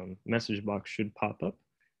little message box should pop up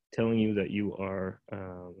telling you that you are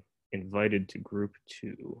invited to group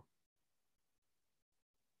 2.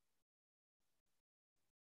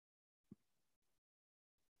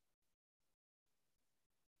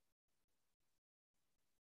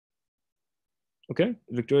 Okay,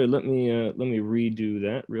 Victoria, let me redo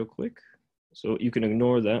that real quick. So you can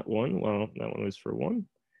ignore that one. Well, that one was for 1. And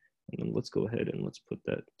then let's go ahead and let's put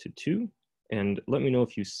that to 2. And let me know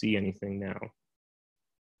if you see anything now.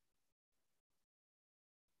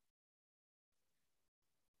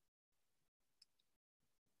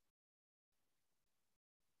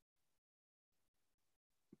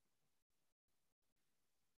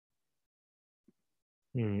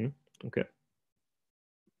 Okay.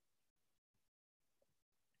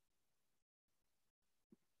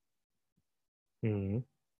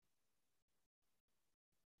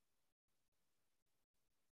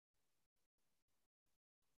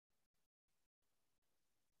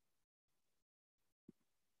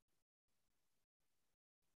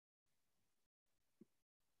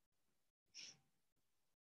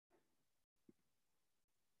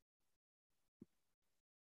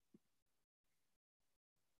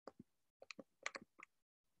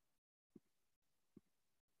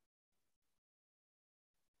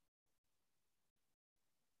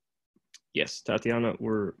 Yes, Tatiana,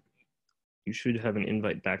 you should have an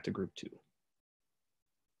invite back to group 2.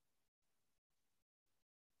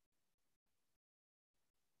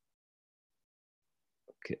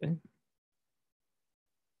 Okay.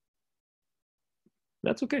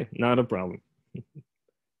 That's okay, not a problem.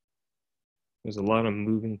 There's a lot of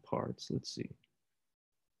moving parts. Let's see.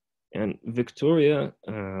 And Victoria,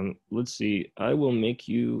 let's see, I will make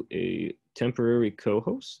you a temporary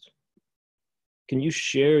co-host. Can you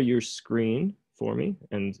share your screen for me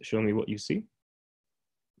and show me what you see?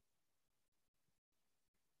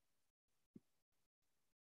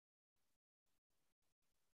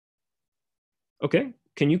 Okay,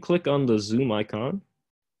 can you click on the Zoom icon?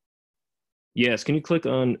 Yes, can you click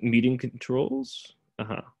on meeting controls?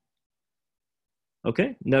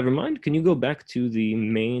 Okay, never mind. Can you go back to the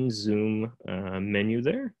main Zoom menu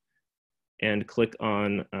there and click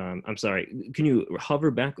on, I'm sorry, can you hover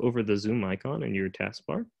back over the Zoom icon in your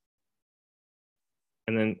taskbar?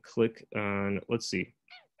 And then click on, let's see.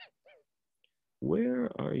 Where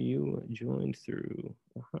are you joined through?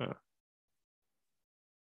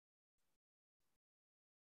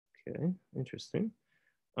 Okay, interesting.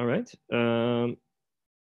 All right.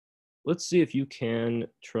 Let's see if you can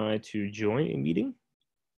try to join a meeting.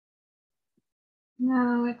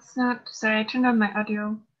 No, it's not. Sorry, I turned on my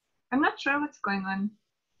audio. I'm not sure what's going on.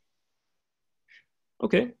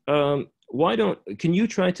 Okay. Can you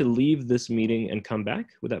try to leave this meeting and come back?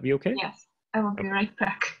 Would that be okay? Yes, I will be right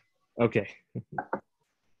back. Okay.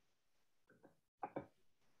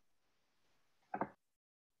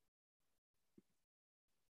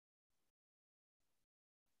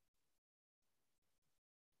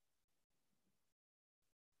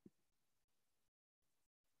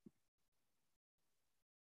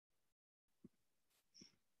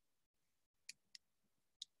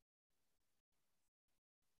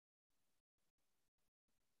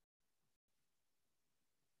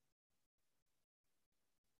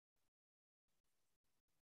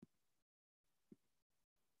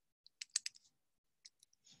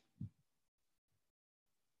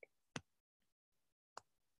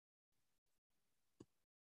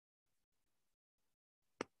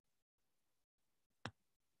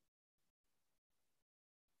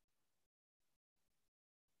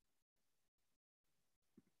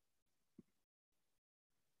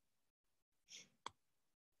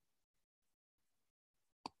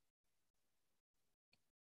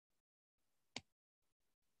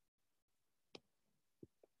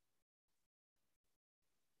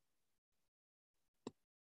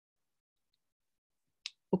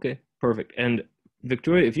 Okay, perfect. And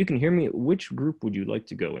Victoria, if you can hear me, which group would you like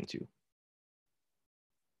to go into?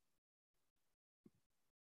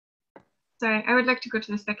 Sorry, I would like to go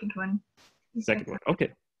to the second one. Second one.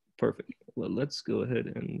 Okay, perfect. Well, let's go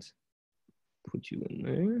ahead and put you in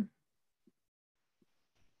there.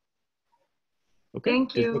 Okay.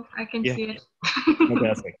 Thank you. I can see it.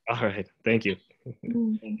 Fantastic. All right. Thank you.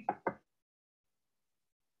 Thanks.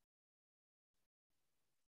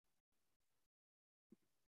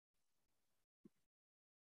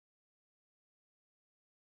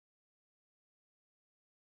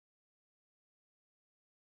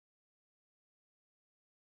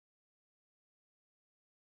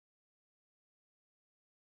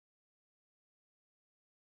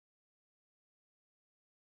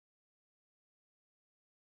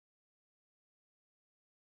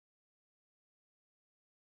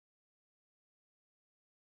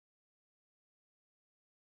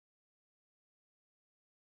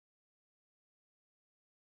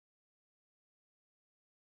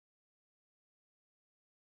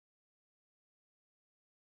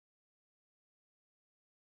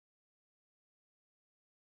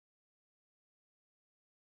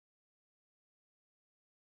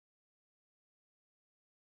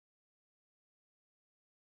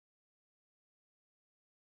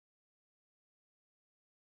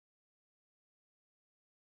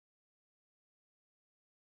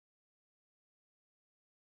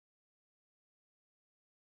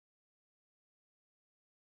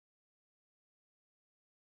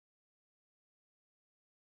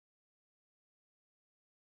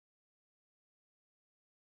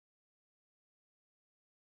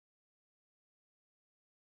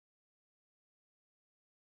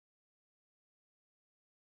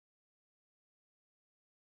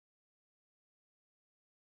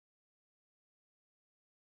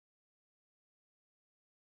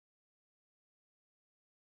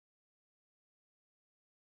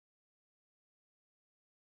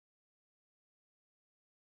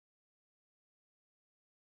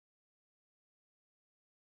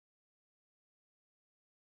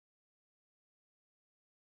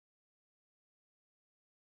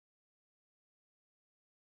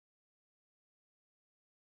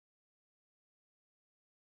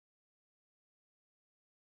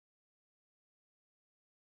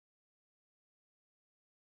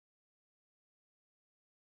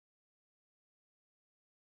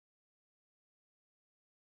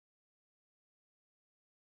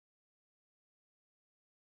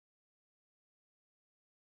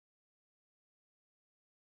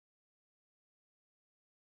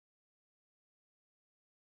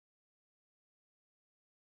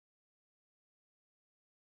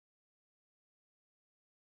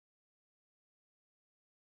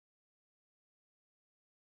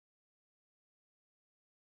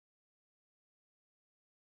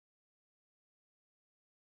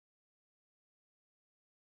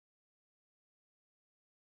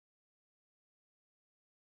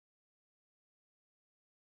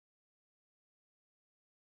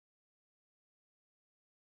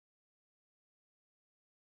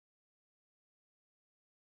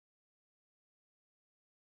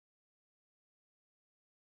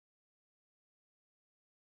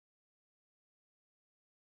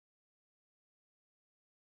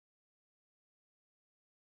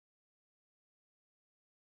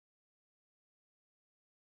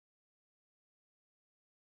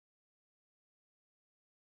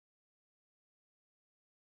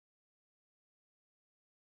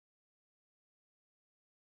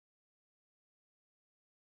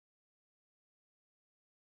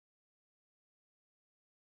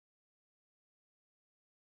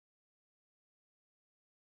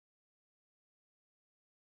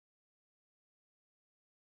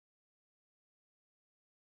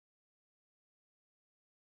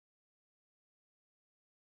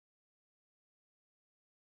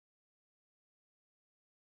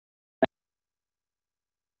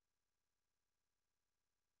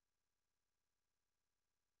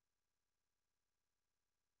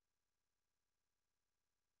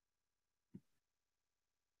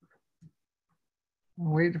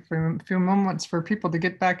 Wait for a few moments for people to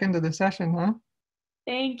get back into the session, huh?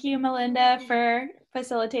 Thank you, Melinda, for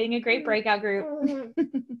facilitating a great breakout group.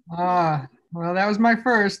 Well, that was my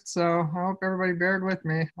first, so I hope everybody bared with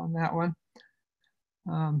me on that one.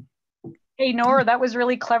 Hey, Nora, that was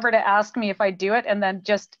really clever to ask me if I do it, and then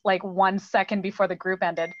just like 1 second before the group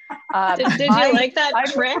ended. Did you like that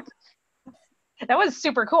trick? That was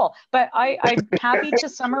super cool. But I'm happy to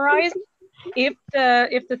summarize if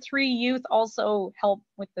the three youth also help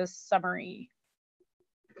with the summary.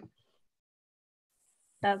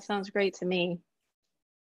 That sounds great to me.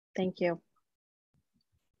 Thank you.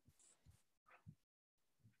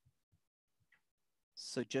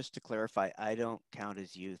 So just to clarify, I don't count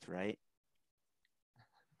as youth, right?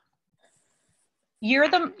 You're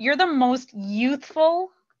the most youthful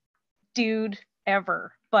dude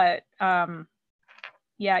ever, but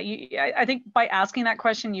yeah, I think by asking that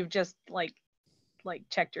question, you've just like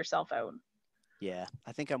checked yourself out. Yeah,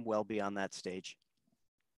 I think I'm well beyond that stage.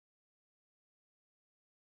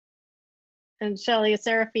 And Shelley,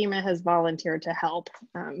 Seraphima has volunteered to help.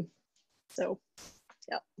 So,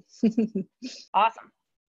 yeah. Awesome.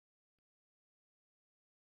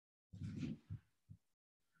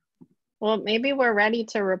 Well, maybe we're ready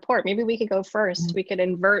to report. Maybe we could go first. We could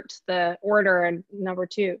invert the order, and number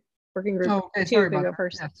 2, working group okay, 2 could go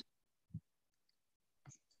first. Yes.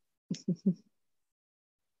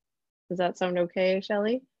 Does that sound okay,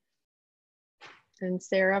 Shelley? And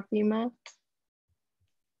Seraphima?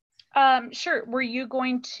 Sure. Were you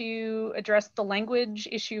going to address the language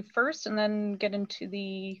issue first and then get into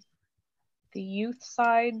the youth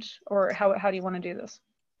side, or how do you want to do this?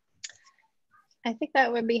 I think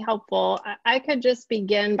that would be helpful. I could just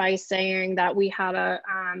begin by saying that we had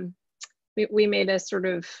we made a sort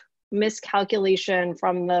of miscalculation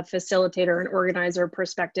from the facilitator and organizer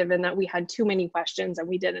perspective, in that we had too many questions and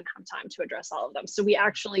we didn't have time to address all of them. So we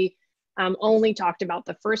actually only talked about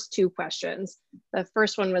the first 2 questions. The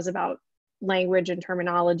first one was about language and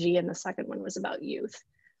terminology, and the second one was about youth.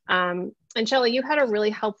 And Shelley, you had a really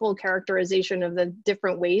helpful characterization of the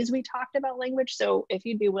different ways we talked about language. So if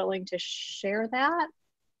you'd be willing to share that.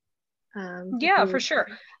 Yeah, for sure.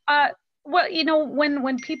 Well, you know,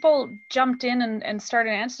 when people jumped in and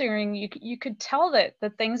started answering, you could tell that the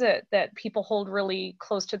things that people hold really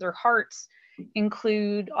close to their hearts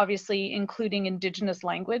include, obviously, including Indigenous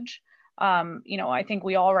language. You know, I think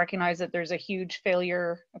we all recognize that there's a huge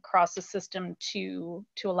failure across the system to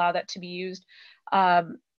allow that to be used.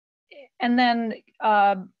 And then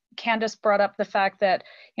Candace brought up the fact that,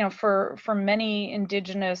 you know, for many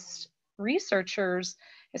Indigenous researchers,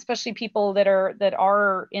 especially people that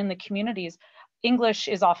are in the communities, English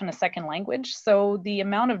is often a second language. So the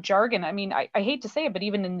amount of jargon, I mean, I hate to say it, but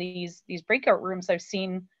even in these breakout rooms, I've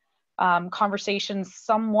seen conversations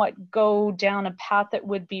somewhat go down a path that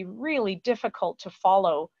would be really difficult to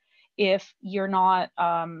follow if you're not,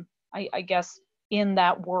 I guess, in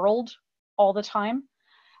that world all the time.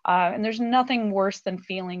 And there's nothing worse than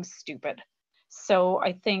feeling stupid. So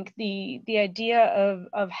I think the idea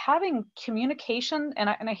of having communication, and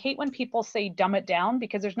I hate when people say dumb it down,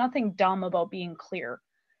 because there's nothing dumb about being clear,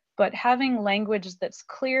 but having language that's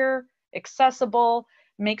clear, accessible,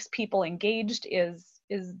 makes people engaged is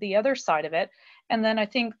the other side of it. And then I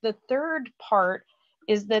think the third part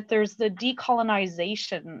is that there's the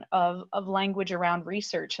decolonization of language around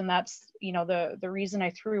research. And that's, you know, the reason I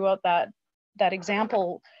threw out that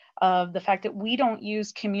example of the fact that we don't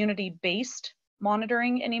use community-based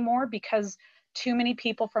monitoring anymore, because too many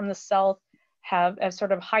people from the South have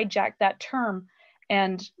sort of hijacked that term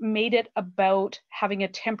and made it about having a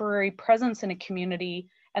temporary presence in a community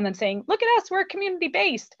and then saying, look at us, we're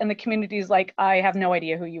community-based. And the community is like, I have no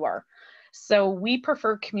idea who you are. So we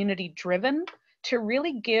prefer community-driven to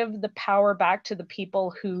really give the power back to the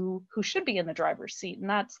people who should be in the driver's seat. And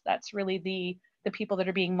that's really the people that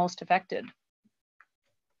are being most affected.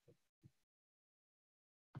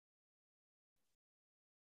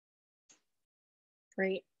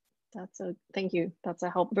 Great. Thank you. That's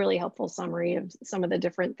a really helpful summary of some of the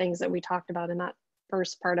different things that we talked about in that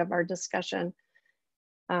first part of our discussion.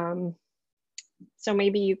 So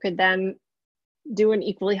maybe you could then do an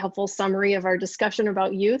equally helpful summary of our discussion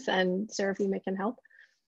about youth, and Seraphima can help.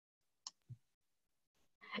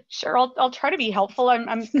 Sure, I'll try to be helpful.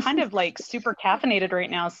 I'm kind of like super caffeinated right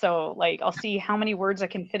now, so like I'll see how many words I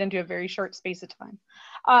can fit into a very short space of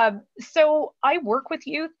time. So I work with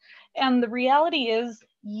youth, and the reality is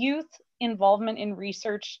youth involvement in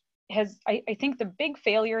research has, I think the big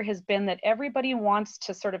failure has been that everybody wants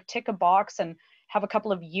to sort of tick a box and have a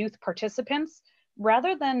couple of youth participants,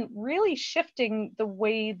 rather than really shifting the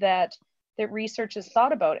way that research is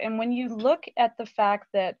thought about. And when you look at the fact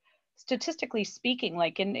that, statistically speaking,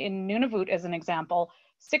 like in Nunavut as an example,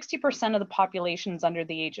 60% of the population is under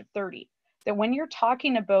the age of 30. That when you're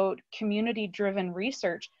talking about community-driven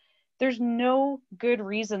research, there's no good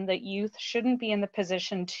reason that youth shouldn't be in the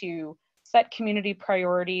position to set community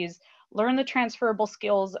priorities, learn the transferable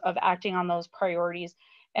skills of acting on those priorities,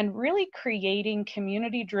 and really creating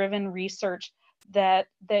community-driven research that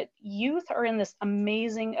youth are in this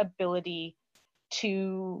amazing ability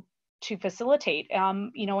to facilitate.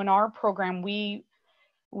 You know, in our program, we're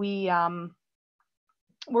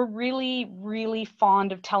really, really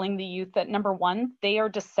fond of telling the youth that, number one, they are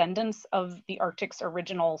descendants of the Arctic's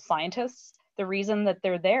original scientists. the reason that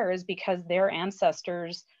they're there is because their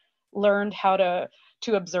ancestors learned how to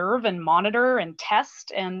observe and monitor and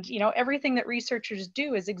test, and you know, everything that researchers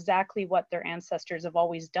do is exactly what their ancestors have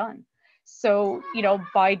always done. So, you know,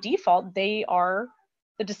 by default, they are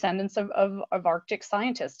the descendants of Arctic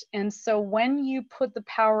scientists. And so when you put the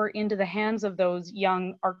power into the hands of those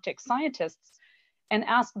young Arctic scientists and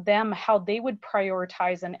ask them how they would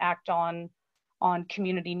prioritize and act on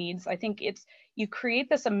community needs, I think you create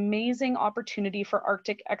this amazing opportunity for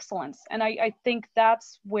Arctic excellence. And I think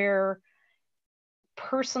that's where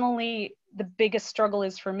personally the biggest struggle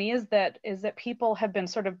is for me, is that people have been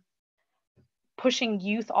sort of pushing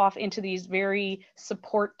youth off into these very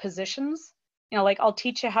support positions. You know, like, I'll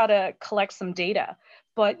teach you how to collect some data,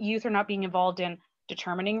 but youth are not being involved in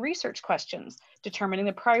determining research questions, determining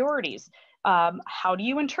the priorities. How do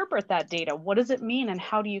you interpret that data? What does it mean? And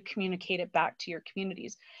how do you communicate it back to your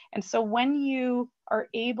communities? And so when you are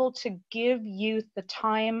able to give youth the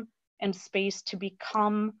time and space to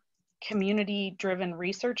become community-driven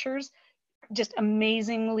researchers, just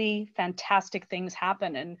amazingly fantastic things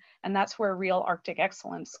happen. And that's where real Arctic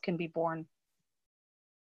excellence can be born.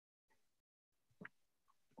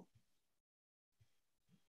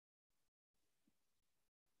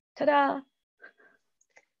 Ta-da!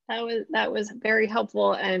 That was very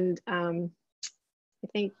helpful, and I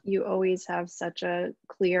think you always have such a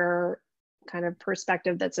clear kind of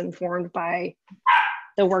perspective that's informed by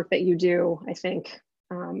the work that you do, I think,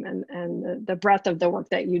 and the breadth of the work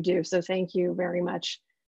that you do. So thank you very much.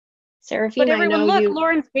 Seraphina, but everyone, I know look, you...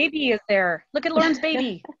 Lauren's baby is there. Look at Lauren's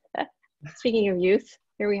baby. Speaking of youth,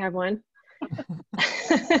 here we have one.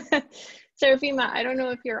 Seraphina, I don't know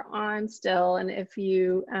if you're on still, and if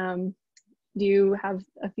you do you have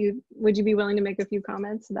a few, would you be willing to make a few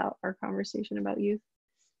comments about our conversation about youth?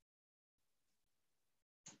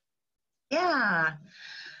 Yeah.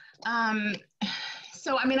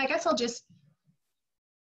 So, I mean, I guess I'll just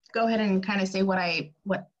go ahead and kind of say what I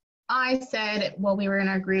said while we were in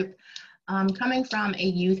our group, coming from a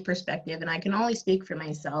youth perspective, and I can only speak for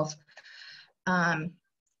myself. And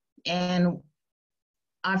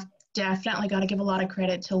I've definitely got to give a lot of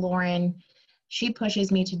credit to Lauren. She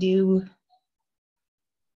pushes me to do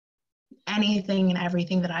anything and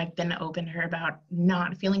everything that I've been open to her about,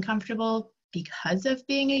 not feeling comfortable because of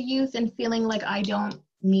being a youth and feeling like I don't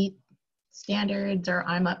meet standards or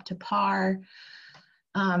I'm up to par.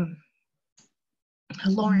 Lauren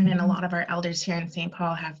and a lot of our elders here in St.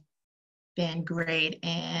 Paul have been great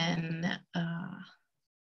in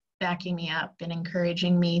backing me up and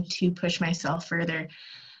encouraging me to push myself further.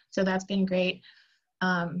 So that's been great.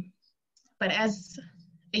 But as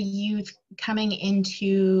a youth coming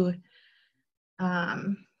into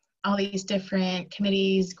all these different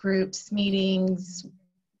committees, groups, meetings,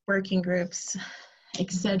 working groups,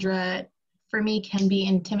 etc., for me can be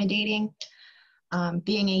intimidating.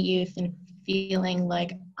 Being a youth and feeling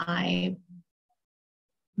like I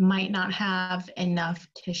might not have enough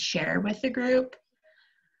to share with the group.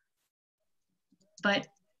 But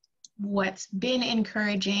what's been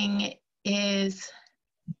encouraging is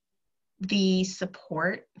the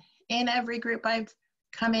support in every group I've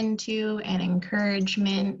come into and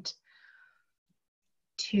encouragement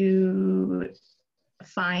to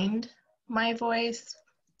find my voice.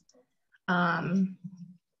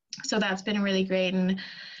 So that's been really great. And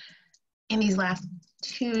in these last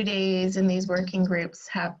 2 days in these working groups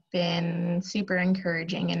have been super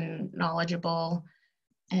encouraging and knowledgeable,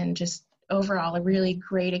 and just overall a really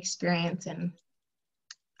great experience, and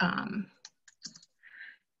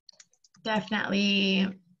definitely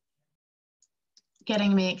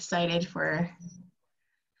getting me excited for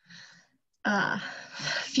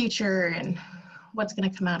future and what's going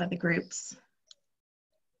to come out of the groups.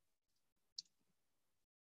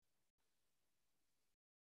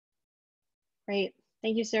 Great.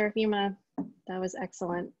 Thank you, Seraphina. That was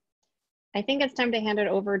excellent. I think it's time to hand it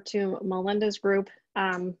over to Melinda's group.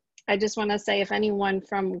 I just want to say, if anyone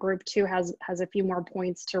from group 2 has a few more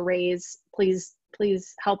points to raise, please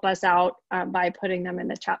help us out by putting them in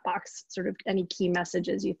the chat box, sort of any key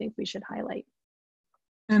messages you think we should highlight.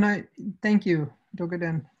 And I thank you,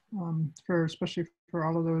 Dogaden, especially for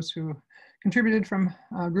all of those who contributed from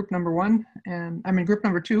group number 1, and I mean group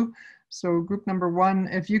number 2. So group number 1,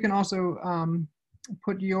 if you can also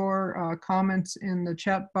put your comments in the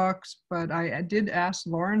chat box, but I did ask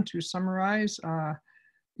Lauren to summarize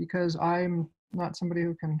because I'm not somebody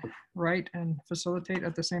who can write and facilitate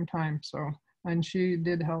at the same time. So, and she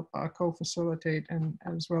did help co-facilitate, and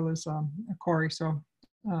as well as Corey. So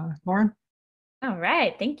Lauren? All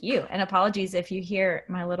right, thank you. And apologies if you hear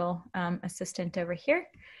my little assistant over here.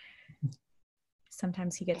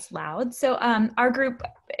 sometimes he gets loud. So our group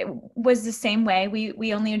was the same way.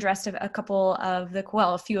 We only addressed a couple of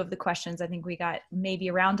a few of the questions. I think we got maybe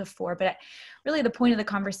a round of 4, but really the point of the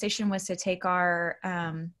conversation was to take our,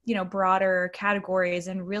 broader categories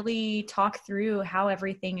and really talk through how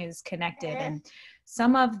everything is connected. And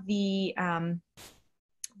some of the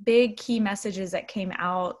big key messages that came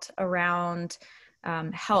out around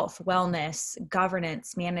health, wellness,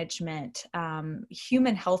 governance, management,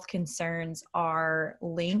 human health concerns are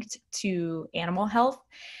linked to animal health.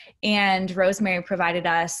 And Rosemary provided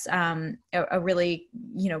us a really,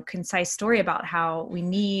 concise story about how we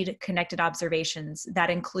need connected observations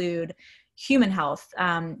that include human health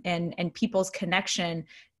and people's connection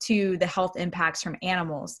to the health impacts from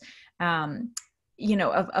animals.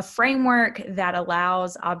 A framework that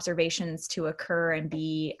allows observations to occur and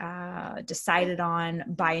be decided on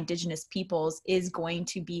by Indigenous peoples is going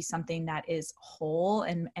to be something that is whole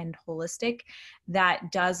and holistic,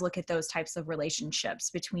 that does look at those types of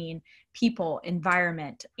relationships between people,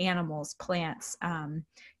 environment, animals, plants,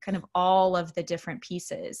 kind of all of the different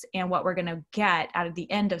pieces. And what we're going to get out of the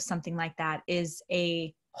end of something like that is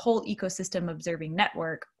a whole ecosystem observing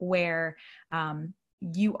network where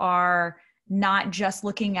you are not just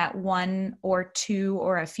looking at one or two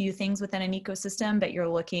or a few things within an ecosystem, but you're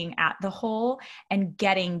looking at the whole and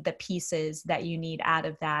getting the pieces that you need out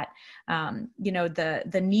of that.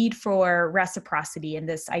 The need for reciprocity and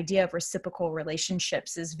this idea of reciprocal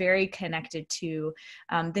relationships is very connected to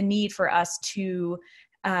the need for us to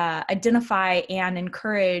identify and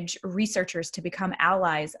encourage researchers to become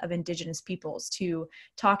allies of Indigenous peoples, to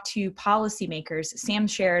talk to policymakers. Sam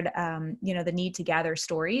shared, the need to gather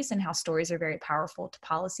stories and how stories are very powerful to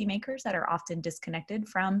policymakers that are often disconnected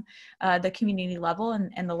from the community level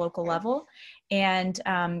and the local level, and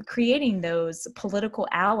creating those political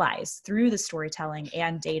allies through the storytelling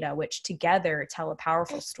and data, which together tell a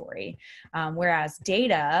powerful story. Whereas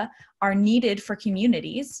data are needed for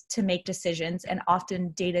communities to make decisions, and often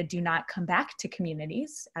data do not come back to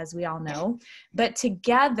communities, as we all know. But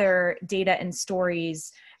together, data and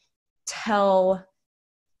stories tell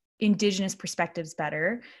Indigenous perspectives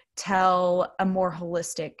better, tell a more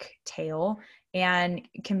holistic tale, and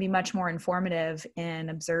can be much more informative in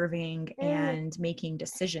observing and making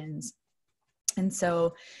decisions. And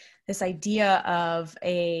so this idea of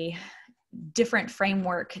a different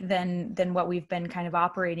framework than what we've been kind of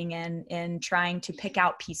operating in trying to pick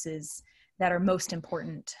out pieces that are most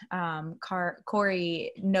important.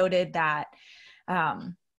 Corey noted that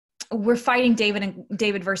we're fighting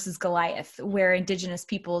David versus Goliath, where Indigenous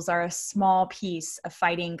peoples are a small piece of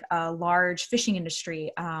fighting a large fishing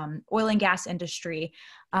industry, oil and gas industry.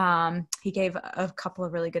 He gave a couple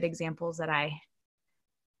of really good examples that I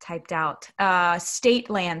typed out. State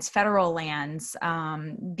lands, federal lands,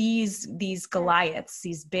 these Goliaths,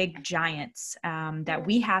 these big giants that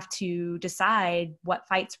we have to decide what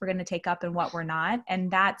fights we're going to take up and what we're not. And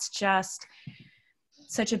that's just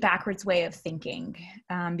such a backwards way of thinking,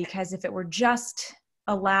 because if it were just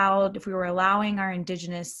if we were allowing our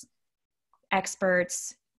Indigenous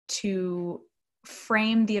experts to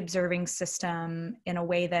frame the observing system in a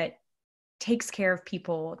way that takes care of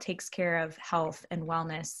people, takes care of health and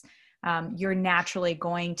wellness, you're naturally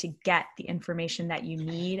going to get the information that you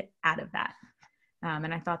need out of that.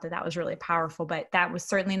 And I thought that was really powerful, but that was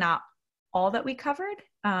certainly not all that we covered.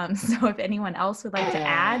 So if anyone else would like to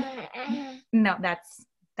add, no,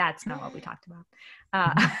 that's not what we talked about.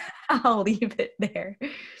 I'll leave it there.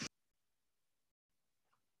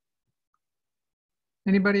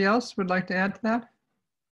 Anybody else would like to add to that?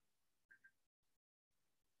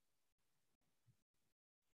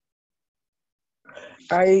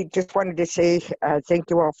 I just wanted to say thank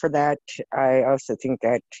you all for that. I also think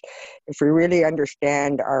that if we really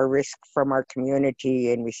understand our risk from our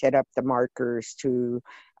community and we set up the markers to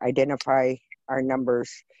identify our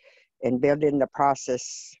numbers and build in the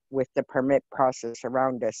process with the permit process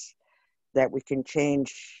around us, that we can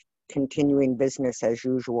change continuing business as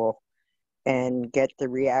usual and get the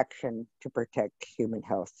reaction to protect human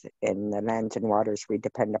health in the lands and waters we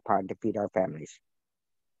depend upon to feed our families.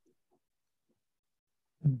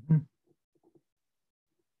 Mm-hmm.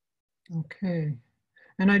 Okay,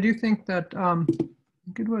 and I do think that I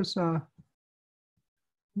think it was I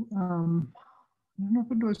don't know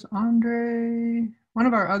if it was Andre, one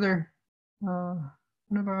of our other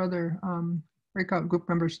breakout group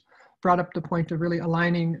members brought up the point of really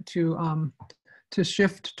aligning to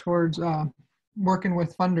shift towards working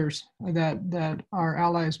with funders that are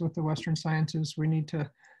allies with the Western sciences. We need to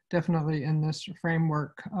definitely in this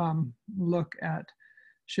framework look at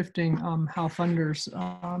shifting how funders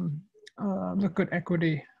look at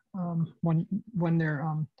equity when they're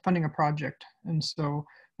funding a project. And so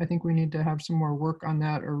I think we need to have some more work on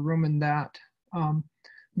that, or room in that.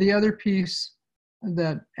 The other piece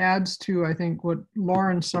that adds to, I think, what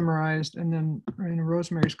Lauren summarized, and then in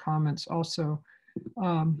Rosemary's comments also,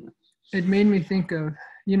 it made me think of,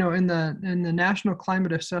 you know, in the National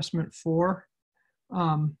Climate Assessment 4,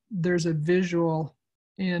 there's a visual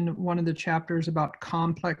in one of the chapters about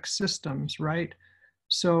complex systems, right?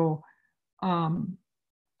 So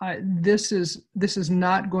this is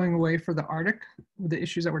not going away for the Arctic, the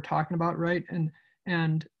issues that we're talking about, right?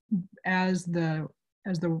 And as the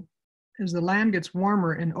land gets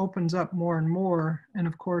warmer and opens up more and more, and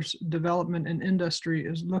of course development and industry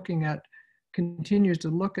continues to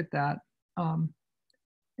look at that,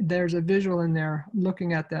 there's a visual in there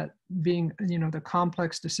looking at that being, you know, the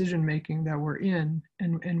complex decision making that we're in,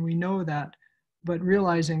 and we know that, but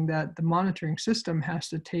realizing that the monitoring system has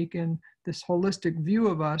to take in this holistic view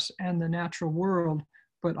of us and the natural world,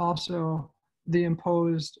 but also the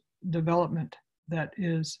imposed development that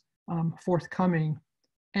is forthcoming,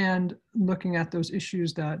 and looking at those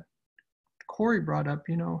issues that Corey brought up,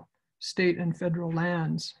 you know, state and federal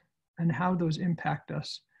lands and how those impact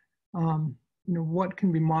us. You know, what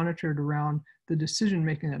can be monitored around the decision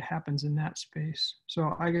making that happens in that space.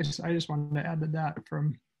 So I guess I just wanted to add to that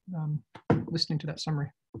from listening to that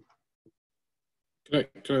summary. Can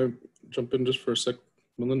I jump in just for a sec,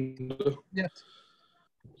 Melinda? Yes.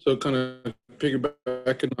 So kind of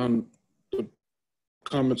piggybacking on the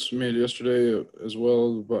comments made yesterday as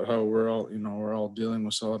well about how we're all dealing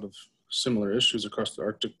with a lot of similar issues across the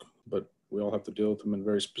Arctic, but we all have to deal with them in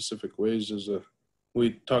very specific ways.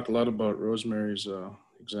 We talked a lot about Rosemary's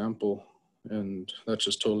example, and that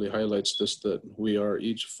just totally highlights this, that we are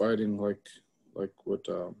each fighting like what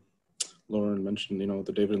Lauren mentioned, you know,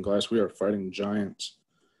 the David and Goliath. We are fighting giants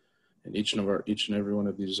in each and every one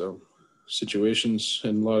of these situations,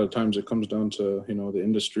 and a lot of times it comes down to, you know, the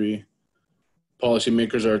industry.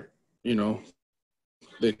 Policymakers are, you know,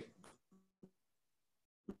 they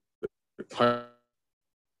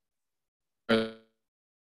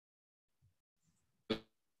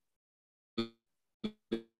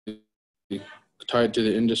tied to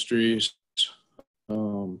the industries,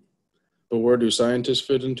 but where do scientists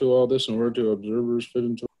fit into all this, and where do observers fit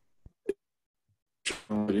into it?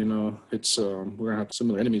 You know, it's we're gonna have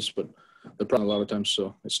similar enemies, but the problem a lot of times,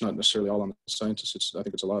 so it's not necessarily all on the scientists. I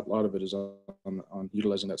think it's a lot of it is on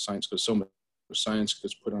utilizing that science, because so much science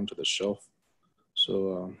gets put onto the shelf.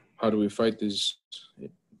 So how do we fight these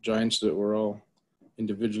giants that we're all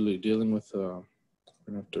individually dealing with? We're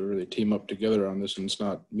gonna have to really team up together on this, and it's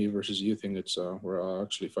not me versus you thing. It's we're all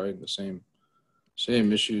actually fighting the same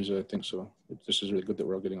issues, I think. So this is really good that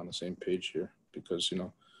we're all getting on the same page here, because, you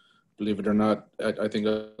know, believe it or not, I think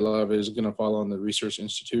a lot of it is going to fall on the research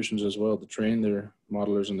institutions as well to train their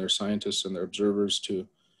modelers and their scientists and their observers to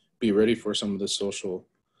be ready for some of the social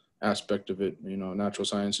aspect of it. You know, natural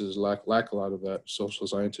sciences lack a lot of that. Social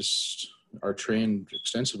scientists are trained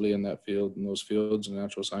extensively in that field, in those fields, and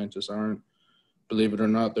natural scientists aren't. Believe it or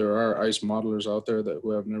not, there are ice modelers out there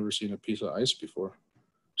who have never seen a piece of ice before.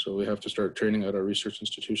 So we have to start training at our research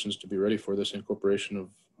institutions to be ready for this incorporation of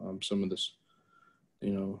some of this,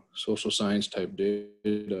 you know, social science type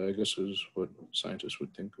data, I guess, is what scientists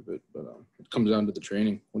would think of it. But it comes down to the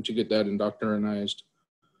training. Once you get that indoctrinized,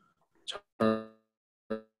 it's hard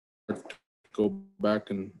to go back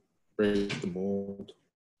and break the mold.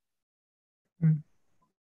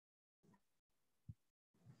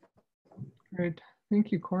 Great.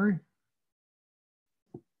 Thank you, Corey.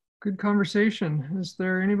 Good conversation. Is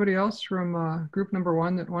there anybody else from group number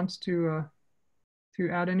 1 that wants to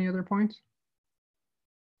add any other points?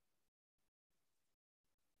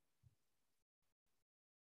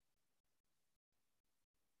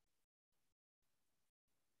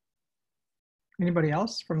 Anybody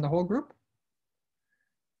else from the whole group?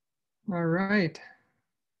 All right.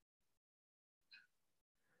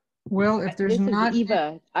 Well, if there's not...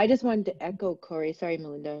 Eva, I just wanted to echo Corey. Sorry,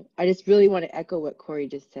 Melinda. I just really want to echo what Corey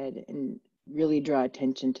just said and really draw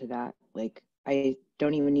attention to that. Like, I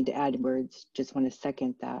don't even need to add words. Just want to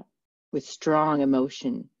second that with strong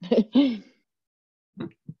emotion. And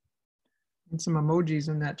some emojis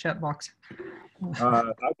in that chat box.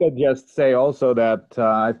 I could just say also that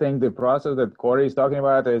I think the process that Corey is talking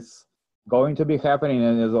about is going to be happening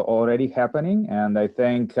and is already happening. And I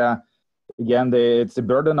think, again, it's a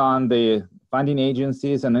burden on the funding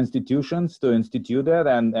agencies and institutions to institute it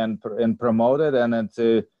and promote it. And it's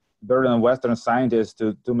a burden on Western scientists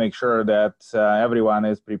to make sure that everyone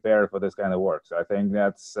is prepared for this kind of work. So I think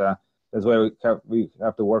that's why we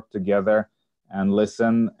have to work together and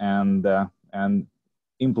listen and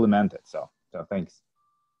implement it. So thanks.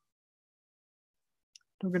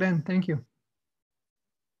 Good, thank you.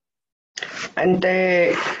 And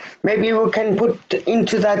maybe we can put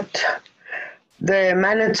into that the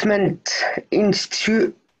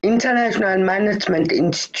international management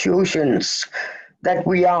institutions that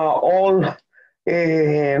we are all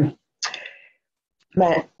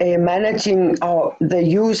managing the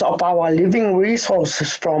use of our living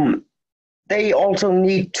resources from. They also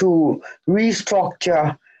need to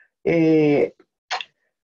restructure the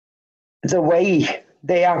way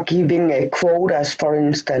they are giving quotas, for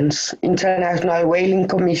instance, International Whaling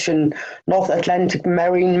Commission, North Atlantic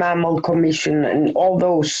Marine Mammal Commission, and all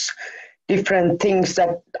those different things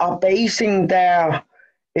that are basing their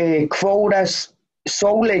quotas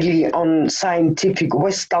solely on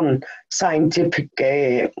Western scientific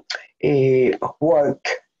work.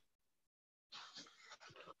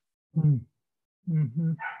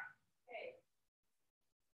 Mm-hmm.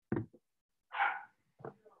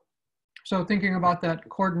 So thinking about that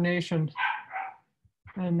coordination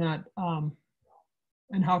and that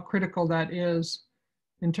and how critical that is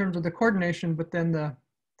in terms of the coordination, but then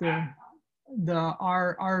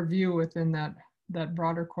our view within that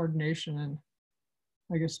broader coordination, and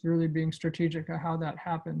I guess really being strategic of how that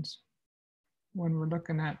happens when we're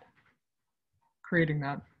looking at creating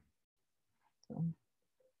that. So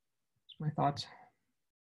that's my thoughts.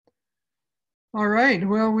 All right,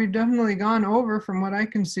 well, we've definitely gone over from what I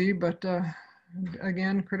can see, but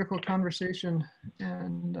again, critical conversation.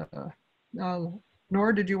 And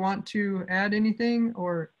Nora, did you want to add anything,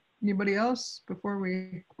 or anybody else before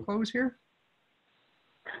we close here?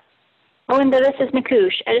 Melinda, this is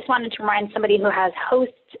Nakush. I just wanted to remind somebody who has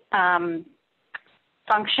host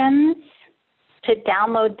functions to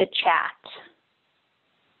download the chat.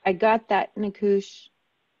 I got that, Nakush.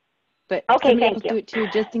 But okay, somebody else thank you. do it too,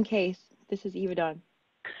 just in case. This is Eva Dawn.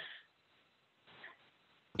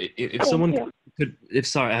 If someone could, if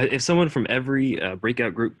someone from every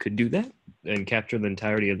breakout group could do that and capture the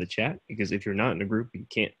entirety of the chat, because if you're not in a group, you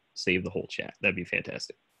can't save the whole chat. That'd be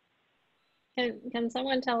fantastic. Can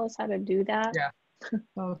someone tell us how to do that? Yeah.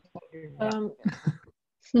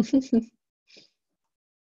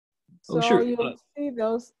 So you'll see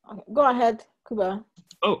those. Go ahead, Kuba.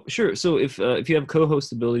 Oh, sure. So if you have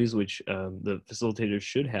co-host abilities, which the facilitators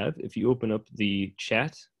should have, if you open up the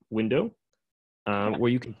chat window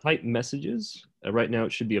where you can type messages, right now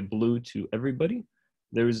it should be a blue to everybody.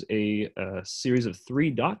 There's a series of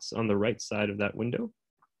 3 dots on the right side of that window.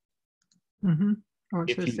 Mm-hmm. Oh, it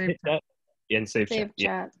if says you save hit that, and save chat.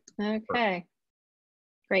 Yeah. Okay.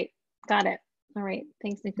 Great. Got it. All right.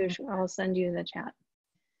 Thanks, Nakush. I'll send you the chat.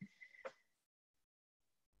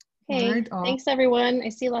 Okay, right, thanks everyone. I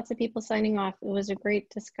see lots of people signing off. It was a great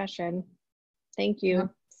discussion. Thank you.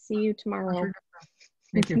 Yep. See you tomorrow.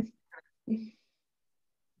 Thank you.